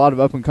year for a lot of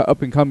up and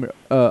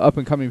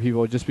coming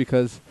people, just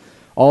because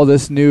all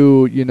this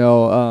new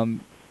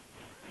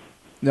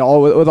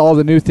with all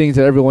the new things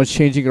that everyone's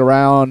changing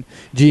around,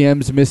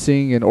 GMs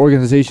missing, and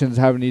organizations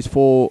having these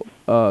full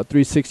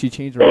 360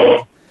 change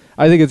arounds.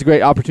 I think it's a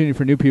great opportunity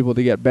for new people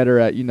to get better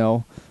at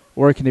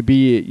working to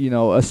be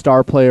a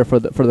star player for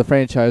the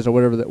franchise or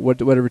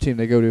whatever team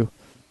they go to.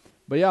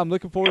 But yeah, I'm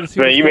looking forward to see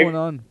what's going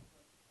on.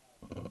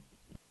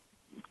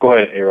 Go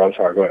ahead, Aaron. I'm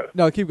sorry. Go ahead.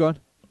 No, keep going.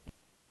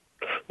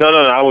 No.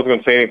 I wasn't going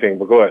to say anything,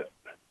 but go ahead.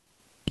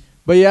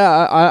 But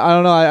yeah, I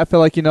don't know. I feel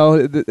like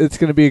it's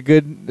going to be a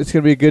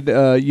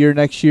good year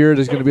next year.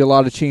 There's going to be a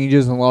lot of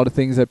changes and a lot of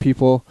things that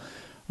people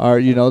are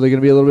they're going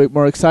to be a little bit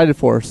more excited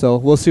for. So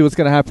we'll see what's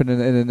going to happen in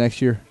the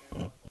next year.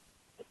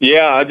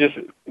 Yeah,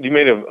 you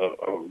made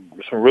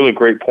some really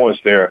great points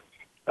there,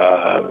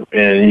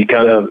 and you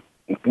kind of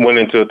went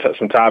into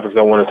some topics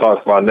I want to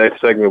talk about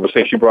next segment. But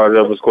since you brought it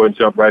up, let's go ahead and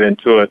jump right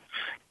into it.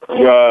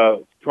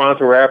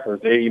 Toronto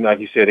Raptors, they, like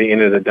you said, they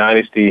ended a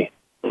dynasty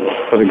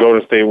for the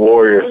Golden State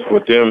Warriors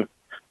with them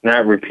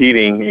not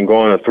repeating and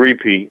going a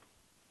three-peat.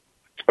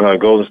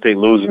 Golden State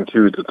losing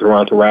to the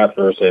Toronto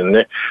Raptors,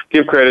 and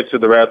give credit to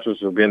the Raptors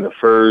for being the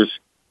first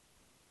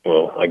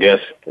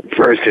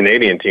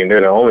Canadian team.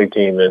 They're the only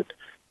team in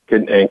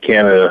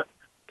Canada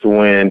to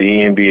win the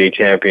NBA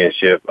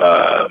championship.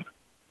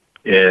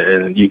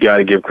 And you got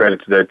to give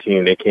credit to their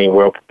team. They came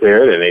well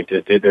prepared, and they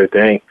just did their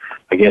thing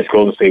against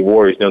Golden State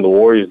Warriors. Now, the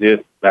Warriors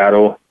did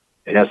battle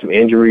and had some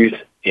injuries,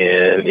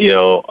 and,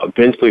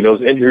 eventually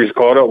those injuries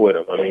caught up with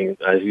them. I mean,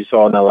 as you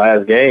saw in the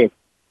last game,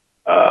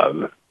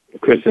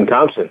 Tristan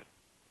Thompson,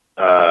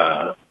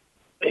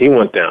 he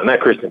went down. Not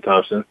Tristan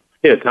Thompson.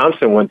 Yeah,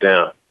 Thompson went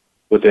down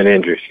with an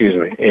injury,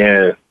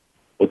 And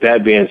with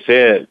that being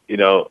said,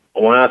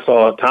 when I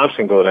saw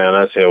Thompson go down,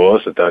 I said, well,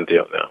 it's a done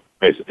deal now.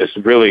 It's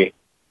really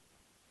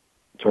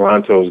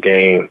Toronto's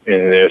game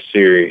in their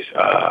series.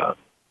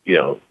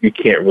 You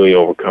can't really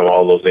overcome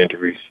all those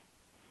injuries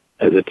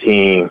as a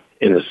team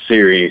in the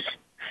series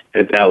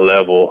at that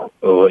level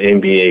of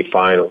NBA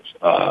Finals.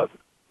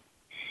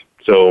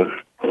 So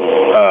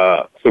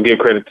give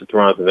credit to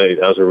Toronto. That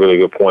was a really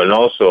good point. And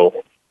also,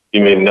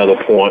 you made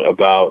another point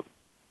about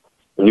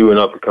new and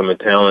up-and-coming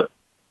talent.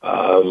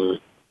 And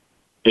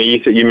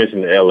you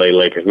mentioned the LA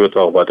Lakers. We'll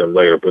talk about them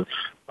later. But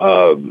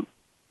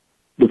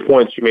the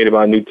points you made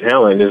about new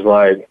talent is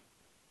like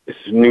it's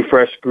a new,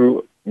 fresh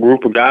group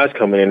of guys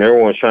coming in.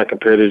 Everyone's trying to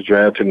compare this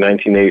draft to the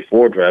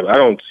 1984 draft. I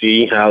don't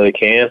see how they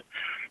can,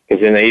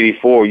 because in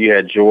 '84 you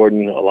had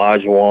Jordan,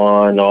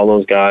 Olajuwon, all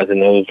those guys in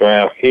those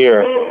drafts.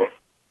 Here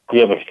you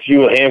have a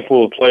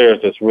handful of players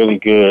that's really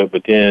good,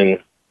 but then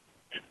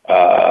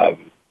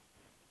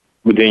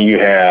you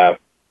have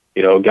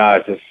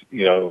guys that's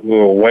who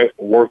will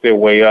work their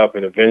way up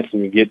and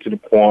eventually get to the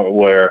point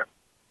where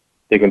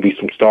they can be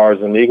some stars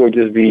in the league or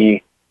just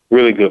be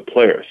really good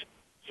players.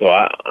 So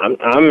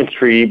I'm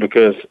intrigued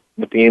because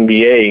with the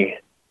NBA,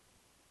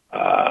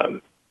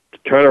 the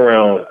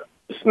turnaround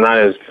is not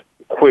as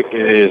quick as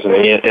it is in the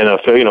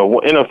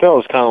NFL. NFL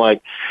is kind of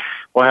like,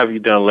 what have you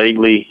done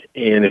lately?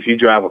 And if you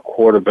drive a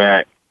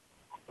quarterback,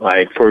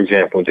 like, for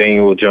example,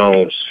 Daniel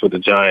Jones for the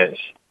Giants,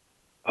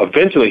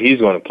 eventually he's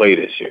going to play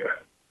this year.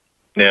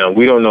 Now,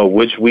 we don't know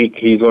which week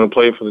he's going to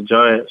play for the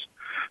Giants,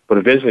 but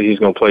eventually he's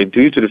going to play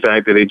due to the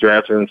fact that they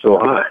drafted him so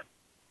high.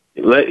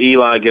 Let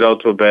Eli get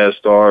out to a bad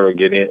start or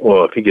get in.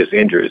 Well, if he gets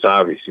injured, it's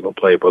obviously going to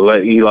play, but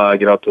let Eli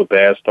get out to a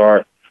bad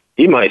start.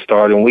 He might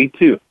start in week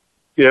 2.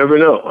 You never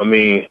know. I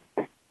mean,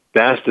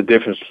 that's the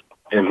difference,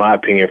 in my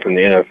opinion, from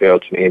the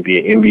NFL to the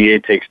NBA.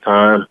 NBA takes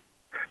time.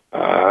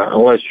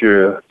 Unless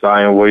you're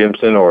Zion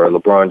Williamson or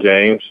LeBron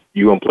James,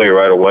 you're going to play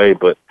right away.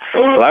 But a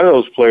lot of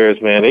those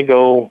players, man, they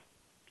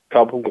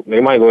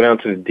might go down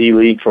to the D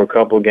League for a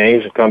couple of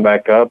games and come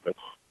back up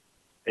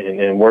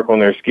and work on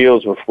their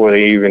skills before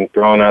they even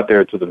thrown out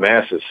there to the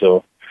masses.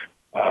 So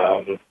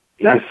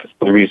that's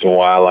the reason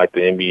why I like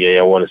the NBA.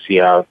 I want to see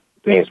how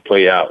things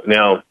play out.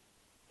 Now,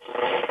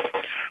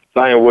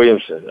 Zion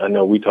Williamson, I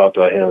know we talked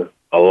about him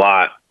a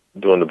lot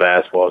during the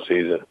basketball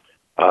season.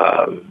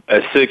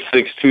 At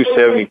 6'6",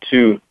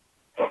 272,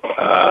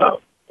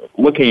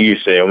 what can you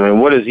say? I mean,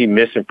 what is he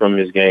missing from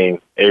his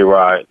game,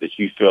 A-Rod, that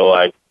you feel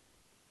like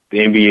the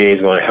NBA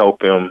is going to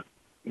help him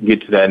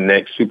get to that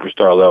next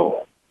superstar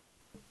level?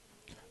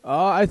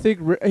 I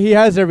think he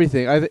has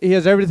everything. He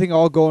has everything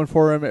all going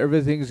for him.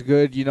 Everything's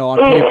good, on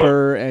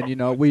paper,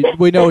 and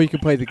we know he can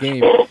play the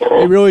game.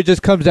 It really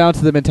just comes down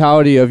to the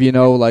mentality of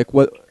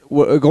what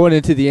going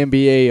into the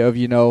NBA of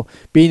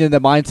being in the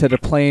mindset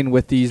of playing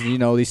with these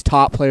these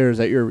top players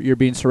that you're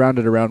being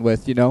surrounded around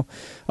with. A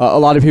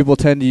lot of people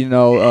tend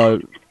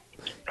to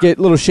get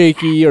a little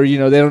shaky, or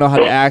they don't know how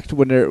to act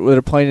when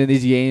they're playing in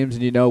these games,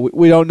 and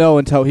we don't know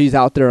until he's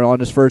out there on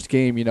his first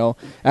game,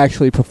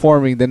 actually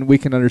performing. Then we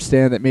can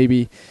understand that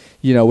maybe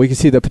we can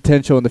see the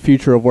potential in the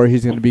future of where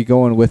he's going to be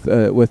going with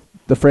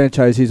the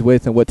franchise he's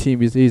with and what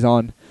team he's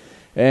on.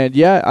 And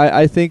yeah,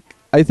 I think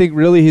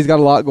really he's got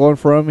a lot going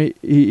for him.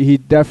 He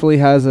definitely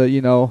has a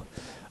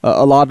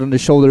lot on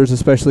his shoulders,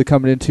 especially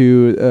coming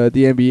into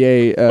the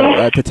NBA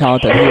at the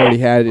talent that he already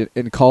had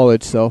in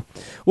college. So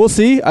we'll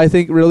see. I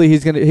think really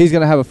he's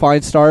gonna have a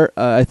fine start.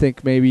 I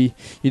think maybe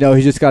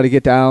he's just got to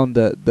get down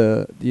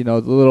the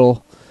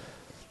little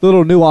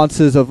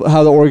nuances of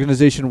how the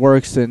organization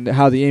works and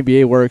how the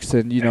NBA works,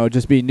 and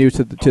just being new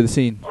to the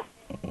scene.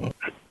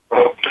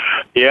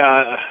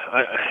 Yeah,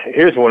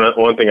 here's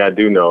one thing I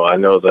do know. I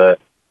know that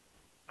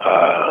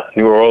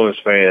New Orleans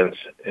fans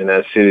in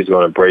that city is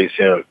going to embrace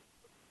him.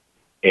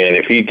 And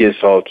if he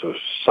gets off to a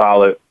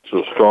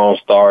strong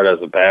start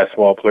as a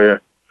basketball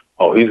player,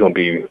 he's going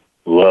to be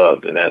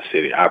loved in that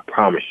city. I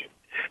promise you.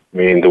 I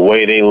mean, the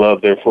way they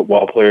love their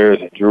football players,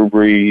 and Drew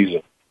Brees,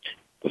 and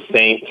the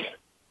Saints,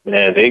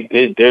 man,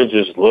 they're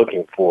just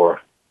looking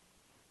for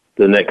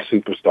the next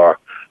superstar.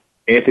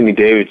 Anthony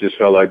Davis just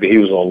felt like he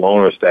was on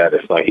loaner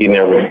status. Like he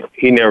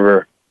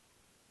never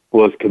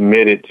was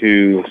committed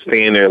to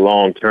staying there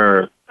long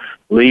term.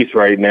 At least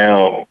right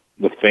now,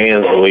 the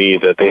fans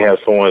believe that they have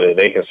someone that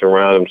they can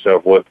surround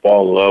themselves with,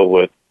 fall in love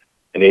with,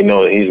 and they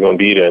know that he's going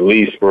to be there at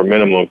least for a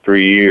minimum of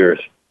 3 years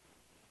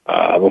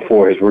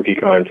before his rookie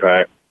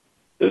contract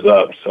is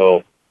up.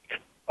 So,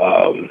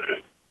 Zion,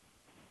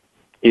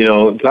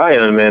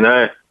 man,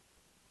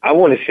 I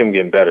want to see him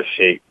get in better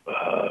shape,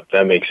 if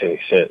that makes any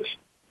sense.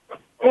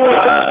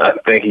 I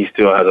think he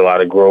still has a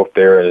lot of growth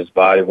there in his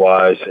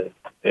body-wise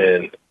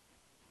and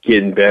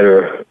getting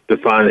better,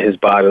 defining his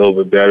body a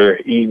little bit better,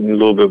 eating a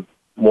little bit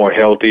more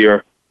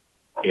healthier,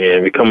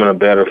 and becoming a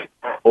better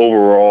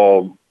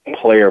overall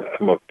player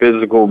from a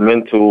physical,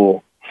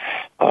 mental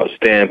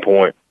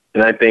standpoint.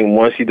 And I think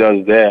once he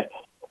does that,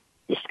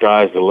 the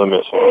sky's the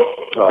limit.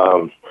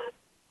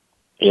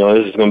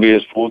 This is going to be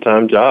his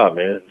full-time job,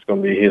 man. It's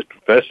going to be his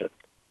profession.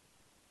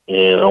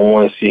 And I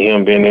want to see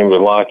him being able to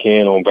lock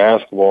in on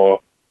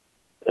basketball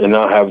and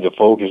not have to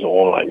focus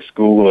on, like,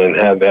 school and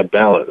have that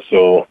balance.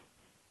 So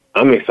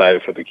I'm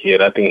excited for the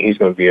kid. I think he's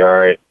going to be all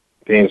right.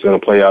 Things going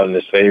to play out in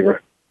his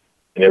favor,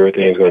 and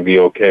everything's going to be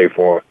okay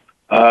for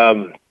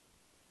him.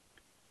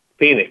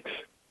 Phoenix,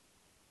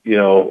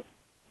 you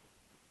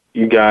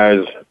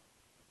guys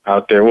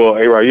out there. Well,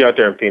 A-Rod, you're out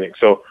there in Phoenix.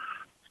 So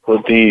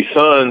with the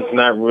Suns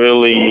not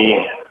really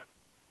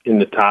in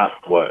the top,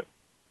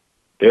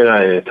 they're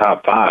not in the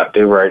top 5.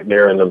 They're right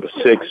there in number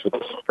 6 with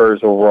the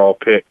first overall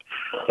pick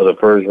of the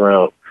first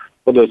round.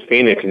 What does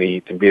Phoenix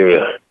need to be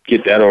able to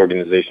get that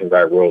organization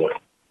back rolling?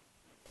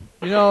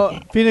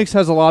 Phoenix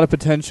has a lot of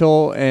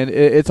potential, and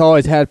it's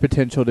always had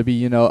potential to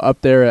be, up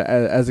there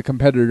as a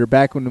competitor.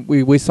 Back when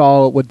we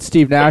saw when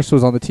Steve Nash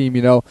was on the team,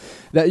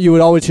 that you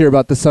would always hear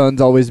about the Suns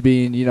always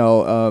being, in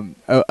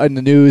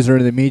the news or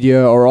in the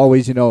media, or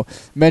always,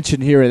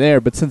 mentioned here and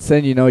there. But since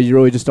then, you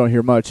really just don't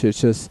hear much.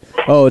 It's just,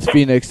 it's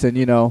Phoenix, and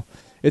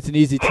it's an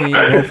easy team.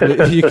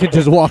 Hopefully, you can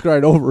just walk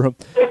right over them.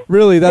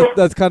 Really,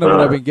 that's kind of what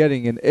I've been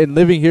getting, and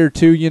living here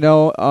too.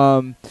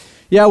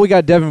 Yeah, we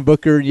got Devin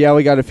Booker. Yeah,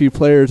 we got a few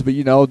players, but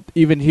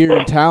even here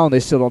in town,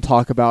 they still don't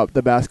talk about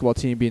the basketball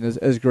team being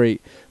as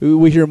great.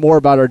 We hear more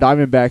about our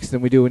Diamondbacks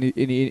than we do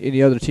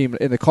any other team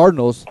in the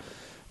Cardinals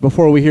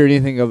before we hear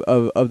anything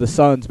of the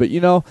Suns. But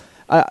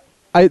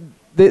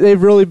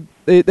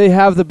they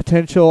have the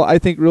potential. I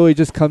think really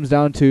just comes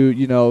down to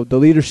the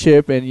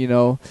leadership and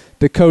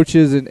the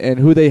coaches and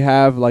who they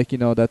have.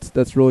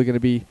 That's really going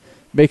to be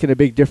making a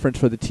big difference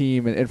for the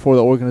team and for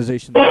the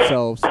organization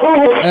themselves.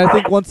 And I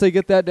think once they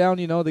get that down,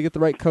 they get the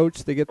right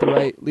coach, they get the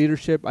right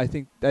leadership. I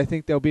think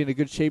they'll be in a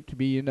good shape to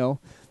be,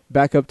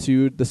 back up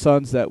to the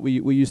Suns that we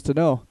used to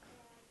know.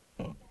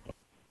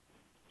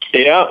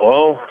 Yeah,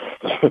 well,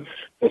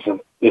 it's an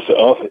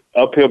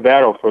uphill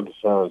battle for the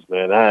Suns,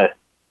 man.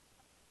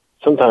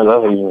 Sometimes I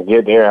don't even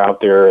get there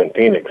out there in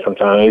Phoenix.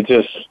 Sometimes it's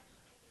just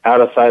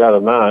out of sight, out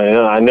of mind.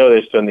 I know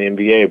they're still in the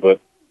NBA, but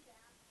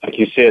like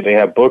you said, they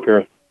have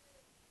Booker.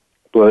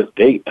 But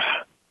I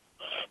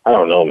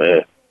don't know,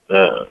 man.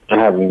 I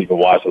haven't even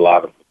watched a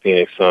lot of the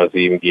Phoenix Suns to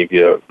even give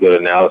you a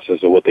good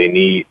analysis of what they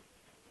need.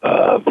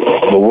 But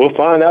we'll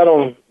find out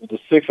on the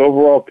 6th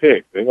overall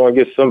pick. They're going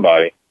to get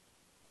somebody.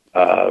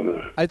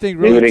 I think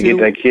really maybe they get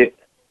that kid.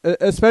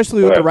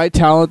 Especially with the right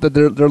talent that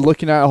they're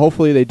looking at.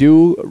 Hopefully they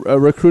do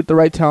recruit the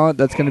right talent.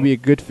 That's going to be a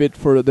good fit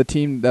for the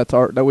team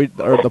or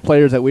the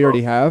players that we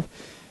already have.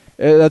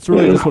 That's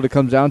really just what it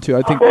comes down to.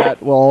 I think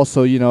that will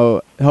also,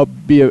 help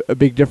be a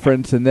big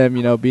difference in them,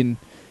 being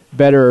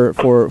better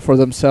for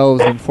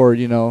themselves and for,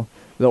 the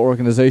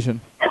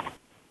organization.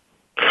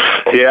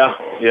 Yeah,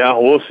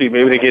 we'll see.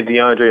 Maybe they get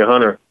DeAndre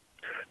Hunter,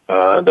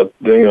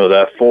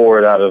 that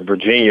forward out of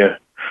Virginia.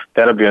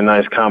 That'll be a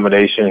nice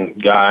combination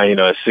guy,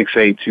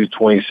 6'8",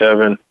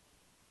 227.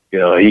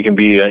 He can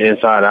be an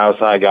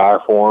inside-outside guy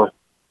for him.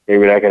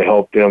 Maybe that can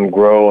help them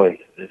grow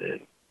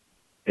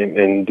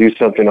and do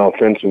something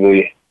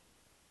offensively.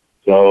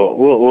 So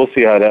we'll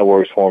see how that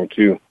works for him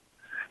too.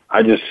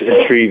 I just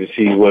intrigued to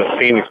see what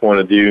Phoenix want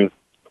to do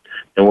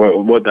and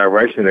what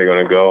direction they're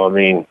going to go. I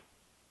mean,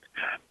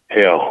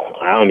 Hell,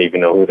 I don't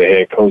even know who the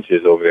head coach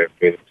is over there in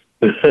Phoenix.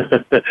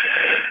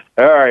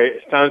 All right,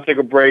 it's time to take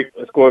a break.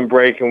 Let's go ahead and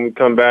break, and when we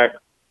come back,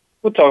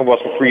 we'll talk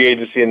about some free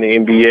agency in the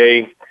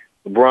NBA.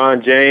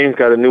 LeBron James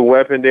got a new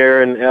weapon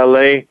there in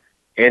L.A.,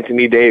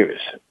 Anthony Davis.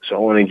 So I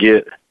want to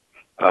get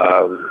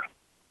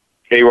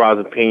A-Rod's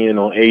opinion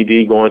on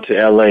AD going to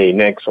L.A.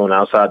 next on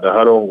Outside the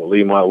Huddle with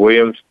Lee-Mont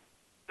Williams,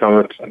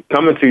 coming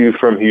to you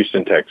from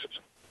Houston, Texas.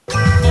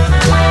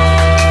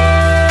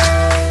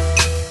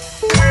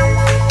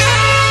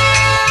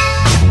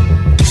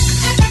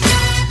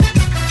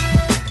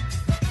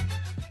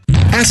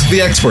 Ask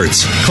the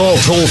experts. Call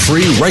toll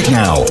free right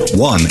now.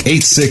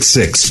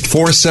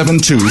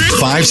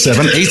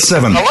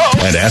 1-866-472-5787.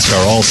 And ask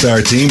our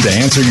All-Star team to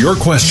answer your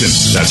question.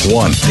 That's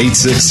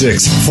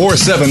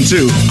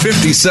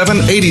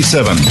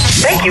 1-866-472-5787.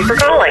 Thank you for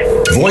calling.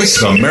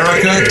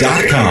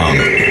 VoiceAmerica.com.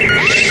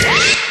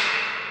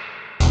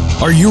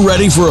 Are you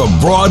ready for a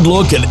broad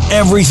look at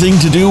everything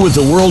to do with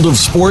the world of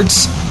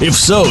sports? If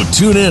so,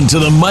 tune in to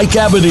the Mike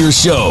Abadir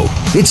Show.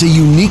 It's a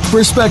unique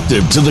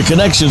perspective to the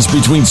connections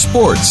between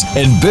sports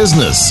and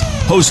business.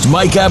 Host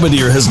Mike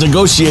Abadir has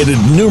negotiated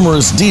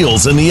numerous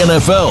deals in the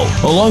NFL.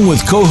 Along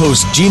with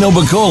co-host Gino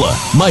Bacola,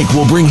 Mike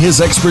will bring his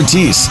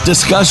expertise,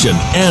 discussion,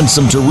 and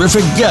some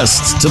terrific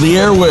guests to the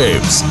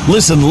airwaves.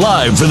 Listen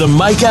live for the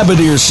Mike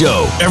Abadir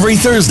Show every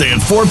Thursday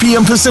at 4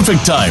 p.m. Pacific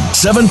Time,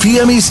 7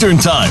 p.m. Eastern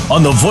Time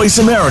on the Voice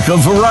America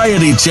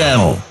Variety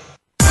Channel.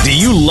 Do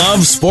you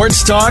love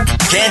sports talk?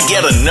 Can't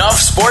get enough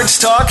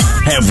sports talk?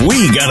 Have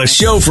we got a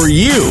show for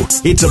you?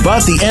 It's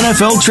about the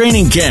NFL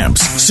training camps,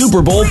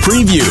 Super Bowl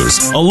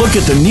previews, a look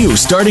at the new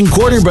starting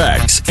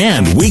quarterbacks,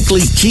 and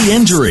weekly key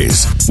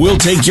injuries. We'll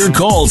take your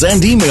calls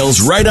and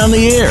emails right on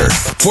the air.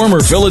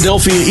 Former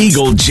Philadelphia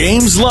Eagle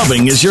James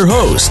Loving is your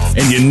host,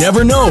 and you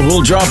never know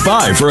who'll drop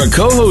by for a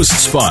co-host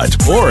spot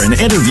or an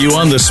interview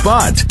on the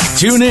spot.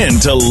 Tune in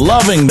to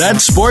Loving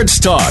That Sports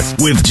Talk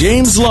with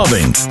James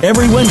Loving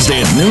every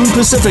Wednesday at noon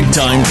Pacific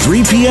Time,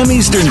 3 p.m.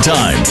 Eastern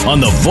Time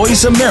on the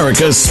Voice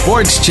America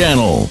Sports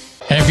Channel.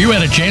 Have you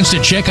had a chance to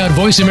check out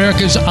Voice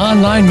America's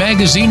online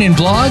magazine and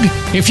blog?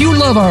 If you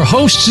love our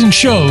hosts and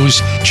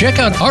shows, check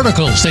out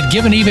articles that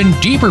give an even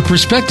deeper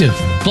perspective,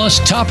 plus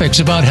topics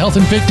about health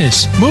and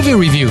fitness, movie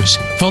reviews,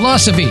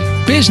 philosophy,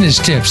 business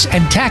tips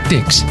and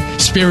tactics,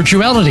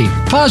 spirituality,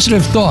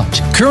 positive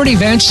thought, current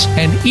events,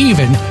 and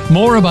even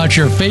more about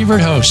your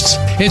favorite hosts.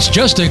 It's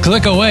just a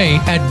click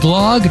away at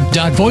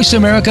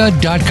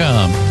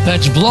blog.voiceamerica.com.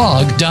 That's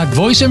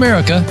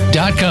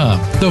blog.voiceamerica.com.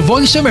 The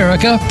Voice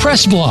America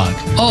Press Blog.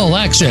 All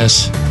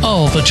access,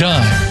 all the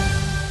time.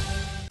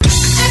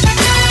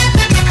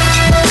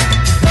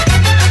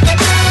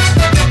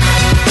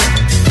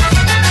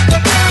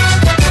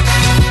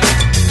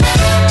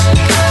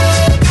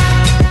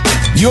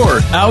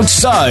 You're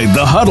Outside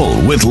the Huddle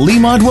with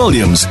Lee-Mont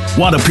Williams.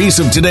 Want a piece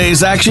of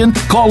today's action?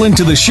 Call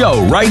into the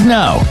show right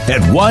now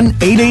at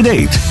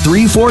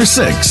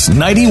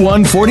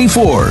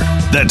 1-888-346-9144.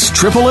 That's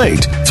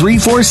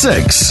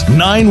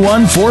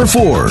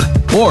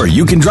 888-346-9144. Or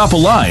you can drop a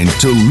line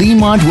to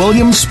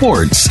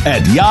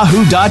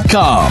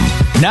LemontWilliamsSports@yahoo.com.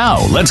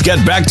 Now, let's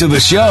get back to the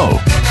show.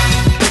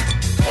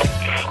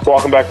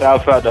 Welcome back to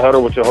Outside the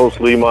Huddle with your host,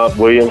 Lee-Mont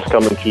Williams,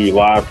 coming to you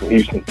live from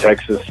Houston,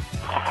 Texas.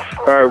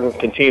 All right, we'll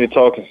continue to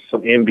talk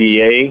some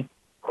NBA,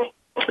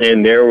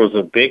 and there was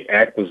a big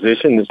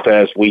acquisition this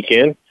past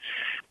weekend.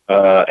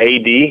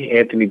 AD,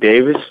 Anthony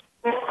Davis,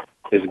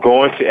 is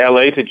going to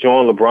L.A. to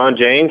join LeBron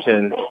James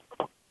and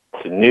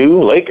the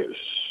new Lakers.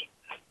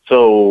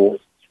 So,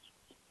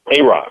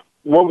 A-Rod,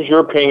 what was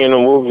your opinion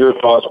and what was your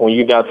thoughts when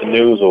you got the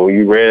news or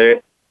you read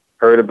it,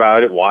 heard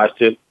about it,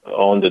 watched it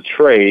on the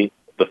trade,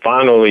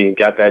 finally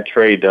got that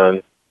trade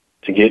done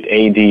to get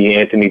AD,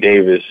 Anthony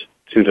Davis,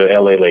 to the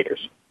L.A.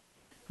 Lakers?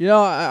 You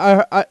know,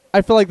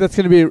 I feel like that's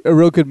going to be a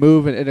real good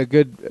move and a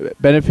good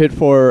benefit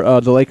for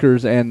the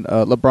Lakers and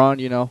LeBron.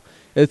 You know,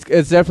 it's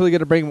definitely going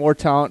to bring more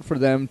talent for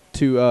them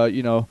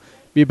to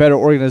be a better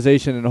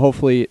organization and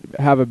hopefully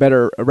have a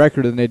better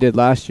record than they did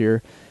last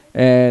year.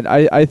 And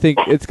I think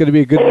it's going to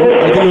be a good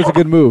move. I think it was a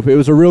good move. It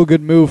was a real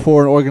good move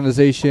for an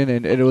organization,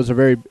 and it was a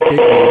very big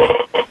move.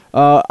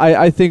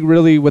 I think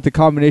really with the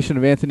combination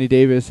of Anthony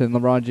Davis and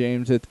LeBron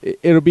James,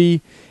 it'll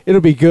be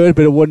good,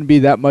 but it wouldn't be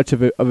that much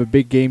of a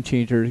big game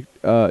changer.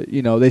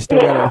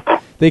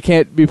 They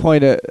can't be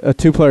playing a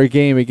two-player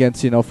game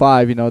against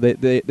five.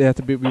 They have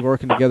to be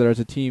working together as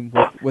a team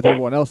with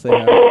everyone else they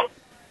have.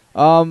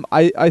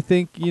 I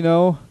think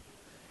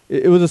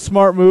it was a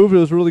smart move. It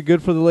was really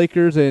good for the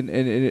Lakers, and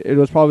it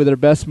was probably their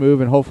best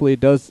move, and hopefully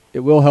it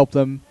will help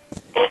them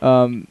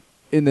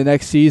in the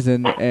next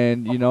season.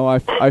 And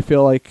I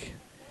feel like.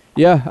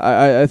 Yeah,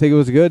 I think it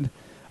was good.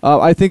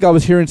 I think I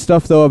was hearing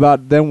stuff, though,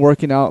 about them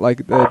working out,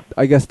 like,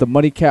 I guess, the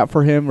money cap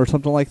for him or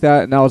something like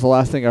that, and that was the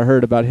last thing I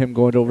heard about him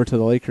going over to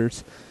the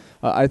Lakers.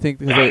 I think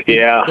because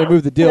they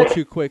moved the deal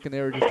too quick, and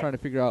they were just trying to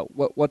figure out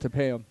what to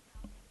pay him.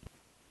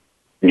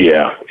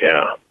 Yeah.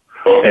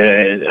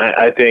 And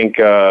I think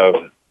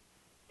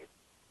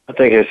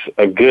it's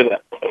a good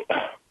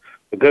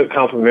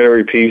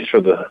complimentary piece for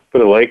the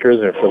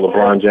Lakers and for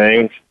LeBron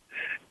James.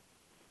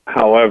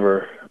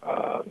 However,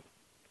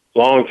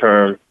 long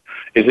term,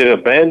 is it a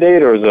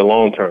Band-Aid or is it a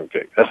long-term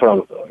fix? That's what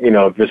I'm,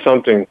 if there's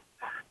something,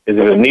 is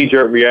it a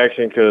knee-jerk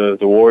reaction because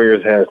the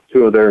Warriors have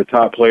two of their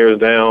top players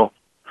down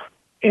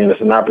and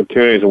it's an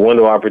opportunity, it's a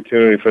window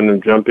opportunity for them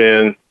to jump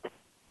in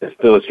and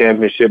steal a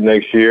championship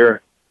next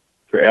year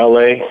for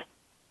LA?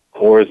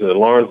 Or is it a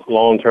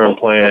long-term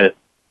plan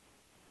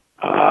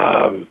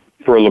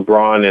for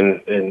LeBron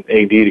and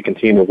AD to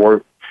continue to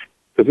work?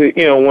 Because,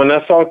 when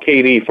I saw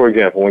KD, for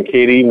example, when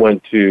KD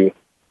went to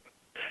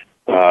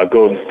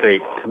Golden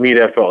State, to me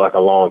that felt like a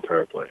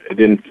long-term plan. It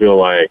didn't feel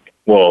like,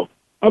 well,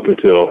 up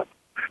until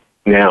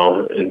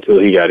now, until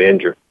he got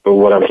injured. But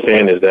what I'm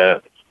saying is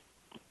that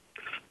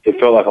it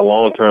felt like a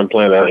long-term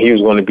plan that he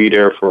was going to be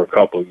there for a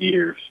couple of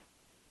years.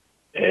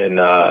 And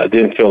it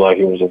didn't feel like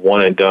it was a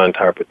one-and-done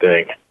type of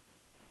thing.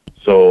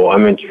 So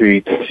I'm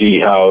intrigued to see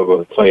how it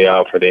will play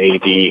out for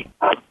the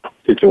AD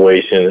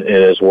situation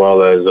and as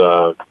well as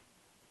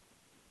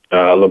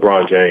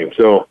LeBron James.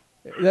 So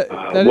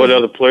what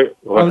other player?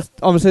 I'm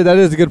going to say that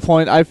is a good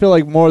point. I feel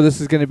like more of this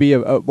is going to be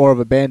more of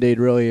a Band-Aid,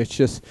 really. It's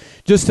just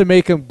to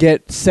make them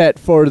get set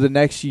for the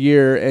next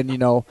year. And,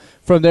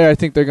 from there I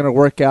think they're going to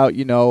work out,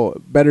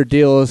 better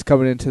deals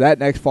coming into that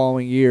next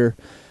following year,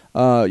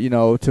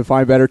 to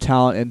find better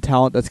talent and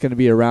talent that's going to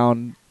be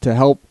around to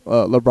help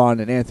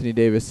LeBron and Anthony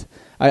Davis.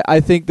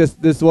 I think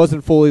this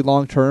wasn't fully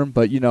long-term,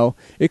 but,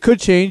 it could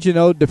change,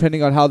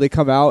 depending on how they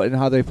come out and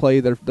how they play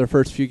their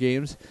first few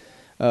games.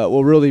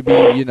 Will really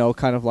be,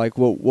 kind of like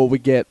what we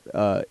get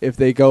if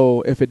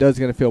it does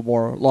going to feel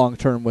more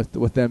long-term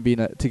with them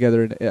being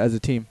together as a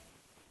team.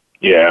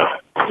 Yeah,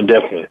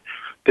 definitely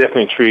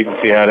intrigued to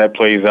see how that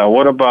plays out.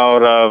 What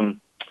about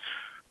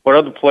what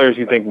other players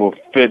you think will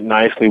fit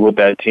nicely with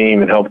that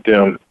team and help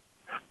them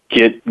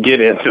get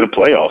into the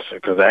playoffs?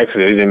 Because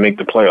actually they didn't make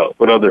the playoffs.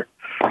 What other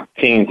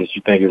teams that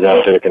you think is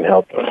out there that can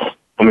help them?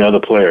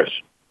 Other players?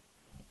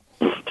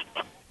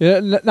 Yeah,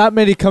 not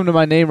many come to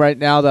my name right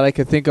now that I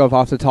could think of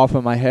off the top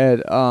of my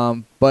head.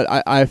 But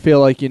I feel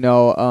like with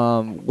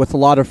a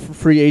lot of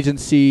free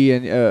agency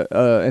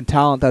and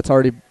talent that's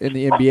already in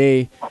the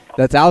NBA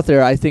that's out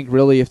there, I think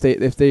really if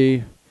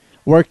they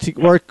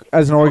work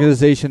as an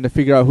organization to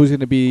figure out who's going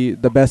to be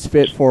the best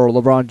fit for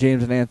LeBron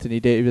James and Anthony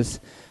Davis,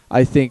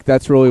 I think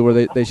that's really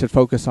where they should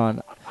focus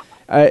on.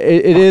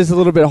 It is a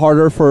little bit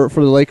harder for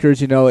the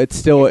Lakers.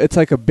 It's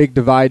like a big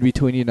divide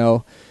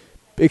between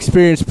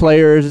experienced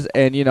players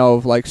and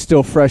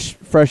still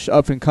fresh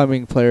up and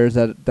coming players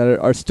that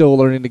are still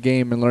learning the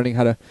game and learning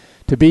how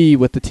to be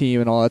with the team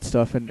and all that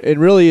stuff, and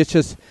really it's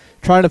just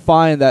trying to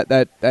find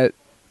that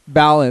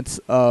balance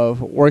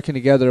of working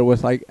together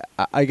with, like,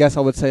 I guess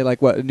I would say,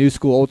 like, what a new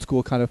school old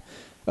school kind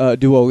of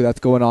duo that's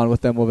going on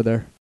with them over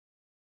there.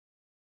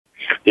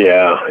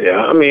 Yeah.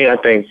 I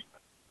think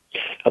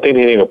they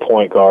need a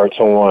point guard,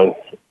 someone.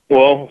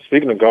 Well,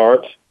 speaking of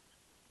guards,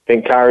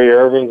 think Kyrie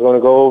Irving's going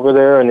to go over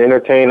there and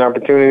entertain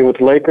opportunity with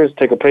the Lakers,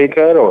 take a pay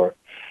cut, or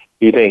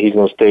do you think he's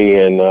going to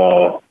stay in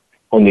on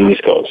the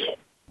East Coast?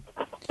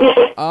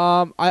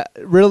 I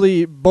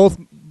really both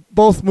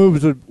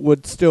moves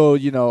would still,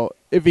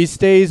 if he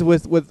stays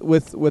with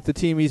the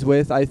team he's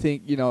with, I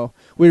think, we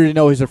already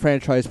know he's a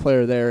franchise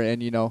player there,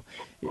 and he's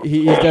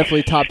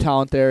definitely top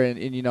talent there, and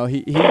he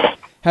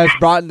has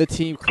brought the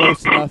team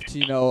close enough to,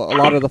 a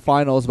lot of the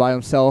finals by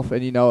himself.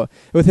 And,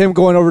 with him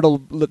going over to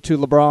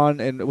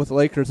LeBron and with the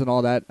Lakers and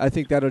all that, I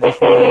think that'll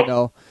just really,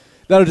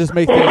 that'll just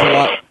make things a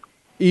lot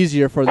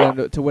easier for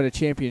them to win a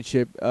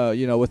championship,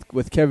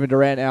 with Kevin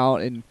Durant out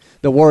and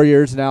the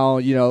Warriors now,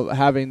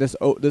 having this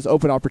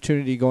open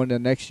opportunity going into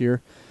next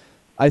year.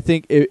 I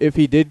think if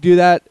he did do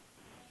that,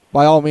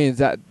 by all means,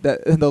 that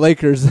the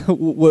Lakers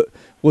will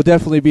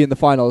definitely be in the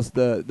finals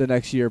the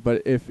next year.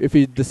 But if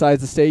he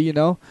decides to stay,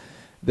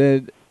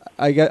 then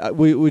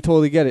we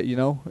totally get it.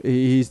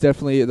 He's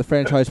definitely the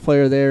franchise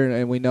player there,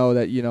 and we know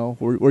that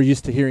we're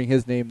used to hearing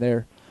his name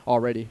there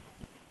already.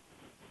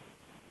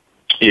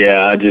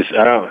 Yeah, I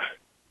don't.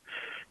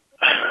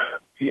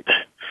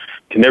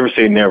 Can never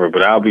say never,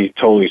 but I'll be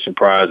totally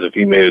surprised if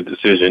he made a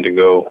decision to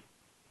go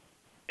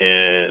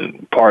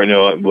and partner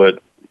up with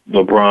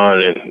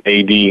LeBron and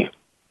AD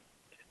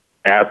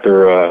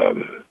after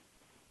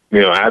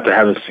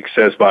having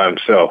success by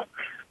himself.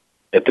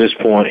 At this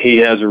point, he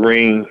has a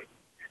ring.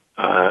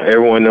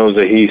 Everyone knows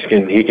that he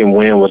can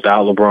win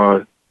without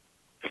LeBron.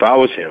 If I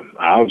was him,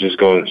 I would just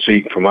go and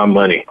seek for my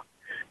money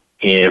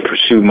and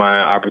pursue my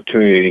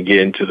opportunity to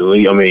get into the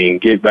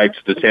league. Get back to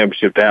the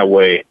championship that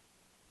way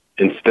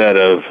instead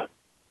of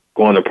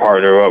going to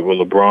partner up with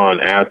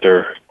LeBron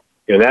after.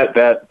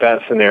 That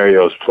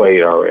scenario is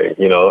played already.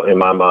 In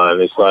my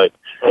mind, it's like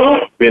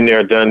been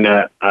there, done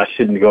that. I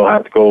shouldn't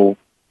have to go.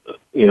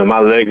 My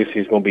legacy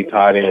is going to be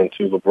tied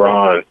into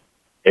LeBron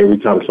every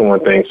time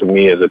someone thinks of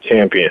me as a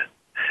champion.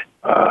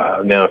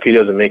 Now, if he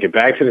doesn't make it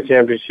back to the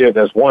championship,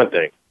 that's one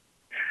thing.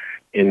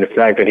 And the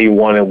fact that he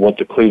won it with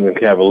the Cleveland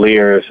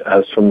Cavaliers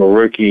as from a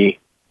rookie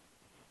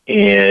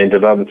and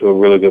develop into a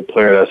really good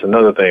player, that's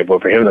another thing.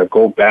 But for him to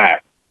go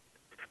back,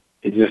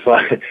 it's just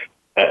like,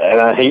 and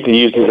I hate to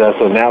use this as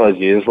an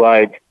analogy, it's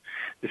like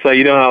it's like,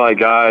 you know how like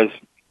guys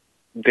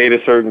date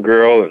a certain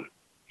girl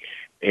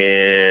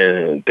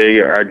and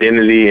their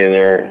identity and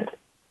their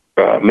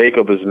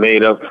makeup is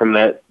made up from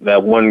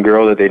that one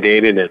girl that they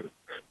dated, and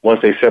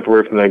once they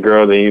separate from that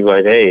girl, then you're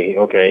like, hey,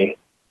 okay,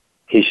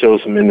 he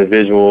shows some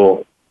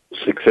individual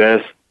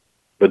success,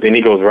 but then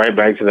he goes right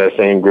back to that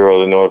same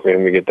girl in order for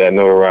him to get that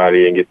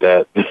notoriety and get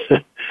that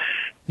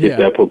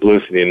that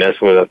publicity. And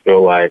that's what I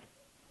feel like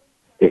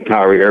if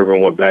Kyrie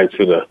Irving went back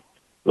to the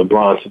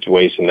LeBron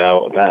situation,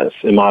 that's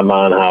in my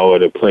mind how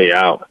it would play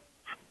out.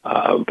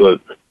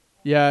 But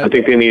I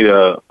think they need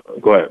go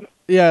ahead.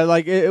 Yeah,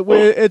 like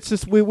it's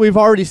just we've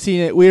already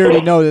seen it. We already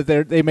know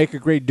that they make a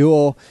great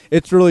duel.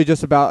 It's really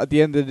just about at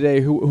the end of the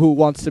day who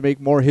wants to make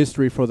more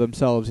history for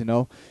themselves. You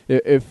know,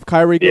 if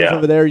Kyrie goes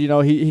over there, you know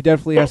he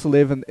definitely has to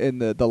live in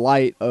the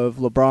light of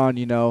LeBron.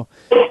 You know,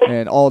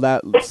 and all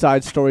that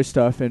side story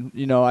stuff. And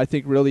you know, I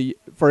think really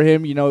for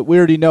him, you know, we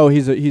already know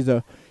he's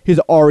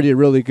already a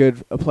really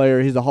good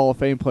player. He's a Hall of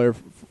Fame player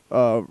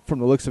from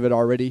the looks of it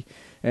already.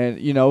 And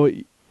you know,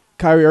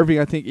 Kyrie Irving,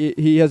 I think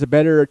he has a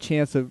better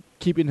chance of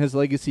keeping his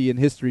legacy and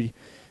history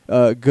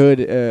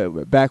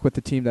good back with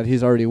the team that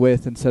he's already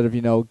with, instead of,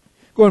 you know,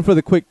 going for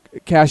the quick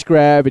cash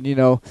grab and, you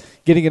know,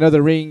 getting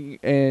another ring.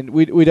 And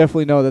we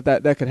definitely know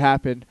that could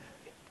happen.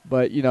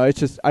 But, you know, it's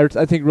just I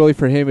think really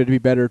for him it'd be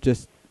better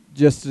just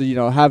to, you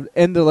know,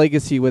 end the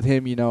legacy with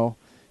him, you know,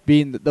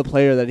 being the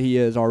player that he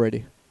is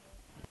already.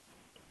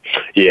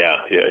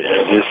 Yeah.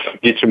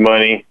 Just get your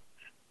money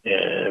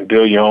and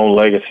build your own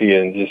legacy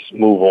and just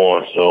move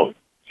on. So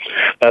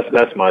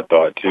that's my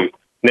thought too.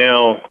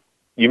 Now,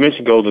 you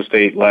mentioned Golden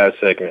State last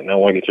segment, and I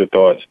want to get your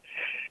thoughts.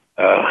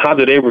 How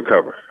do they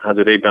recover? How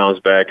do they bounce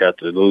back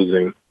after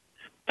losing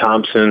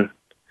Thompson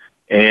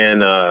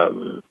and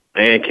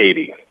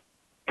KD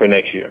for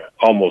next year,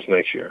 almost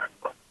next year?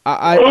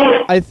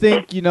 I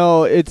think, you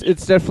know,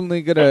 it's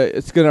definitely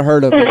gonna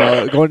hurt him, you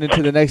know, going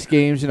into the next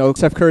games. You know,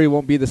 Steph Curry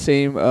won't be the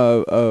same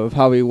of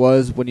how he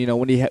was when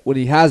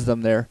he has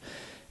them there.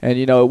 And,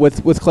 you know,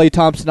 with Klay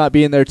Thompson not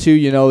being there, too,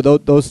 you know,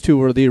 those two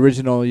were the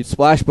original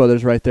Splash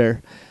Brothers right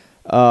there.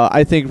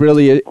 I think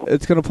really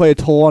it's going to play a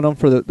toll on them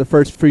for the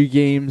first few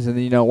games.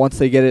 And, you know, once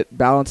they get it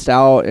balanced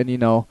out and, you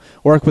know,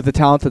 work with the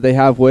talent that they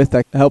have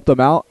that help them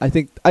out, I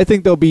think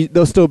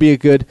they'll still be a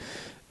good,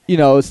 you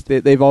know,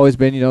 they've always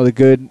been, you know, the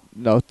good,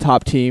 you know,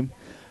 top team.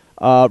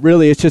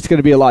 Really, it's just going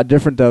to be a lot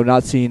different, though,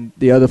 not seeing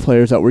the other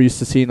players that we're used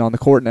to seeing on the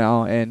court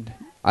now. And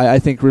I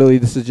think really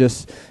this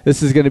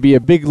is going to be a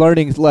big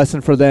learning lesson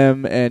for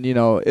them, and you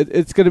know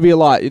it's going to be a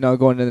lot, you know,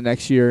 going into the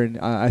next year. And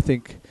I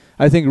think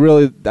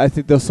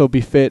they'll still be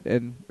fit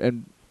and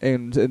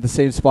in the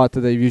same spot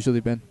that they've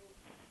usually been.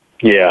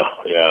 Yeah.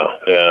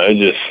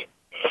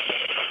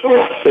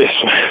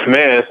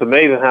 It's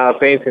amazing how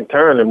things can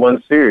turn in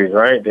one series,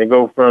 right? They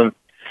go from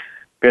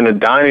being a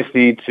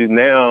dynasty to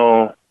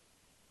now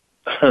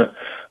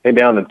they're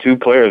down to two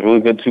players,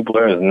 really good two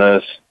players, and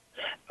that's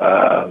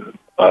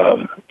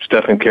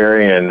Stephen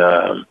Curry and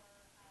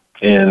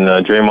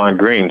Draymond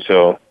Green.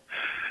 So,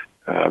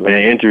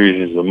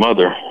 injuries is a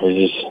mother.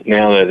 It's just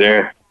now that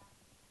they're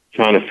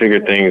trying to figure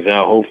things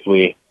out.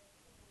 Hopefully,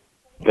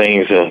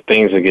 things will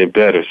get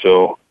better.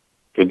 So,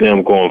 for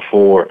them going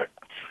forward,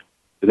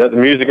 is that the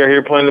music I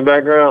hear playing in the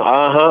background?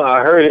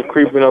 I heard it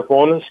creeping up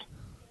on us.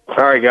 All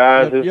right,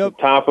 guys, it's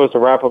time for us to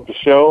wrap up the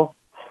show.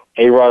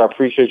 A-Rod, I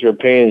appreciate your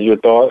opinions, your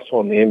thoughts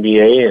on the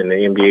NBA and the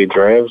NBA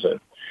drafts and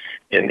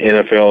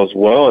NFL as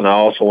well. And I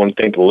also want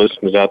to thank the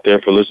listeners out there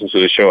for listening to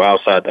the show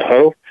Outside the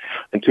Huddle.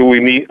 Until we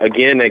meet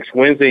again next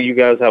Wednesday, you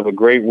guys have a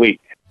great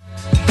week.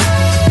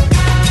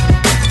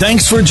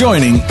 Thanks for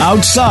joining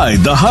Outside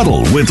the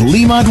Huddle with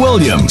Lemont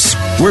Williams.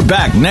 We're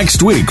back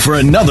next week for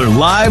another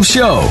live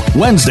show,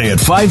 Wednesday at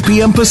 5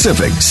 p.m.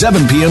 Pacific,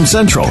 7 p.m.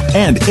 Central,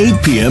 and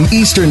 8 p.m.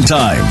 Eastern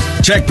Time.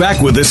 Check back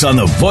with us on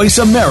the Voice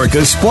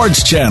America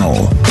Sports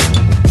Channel.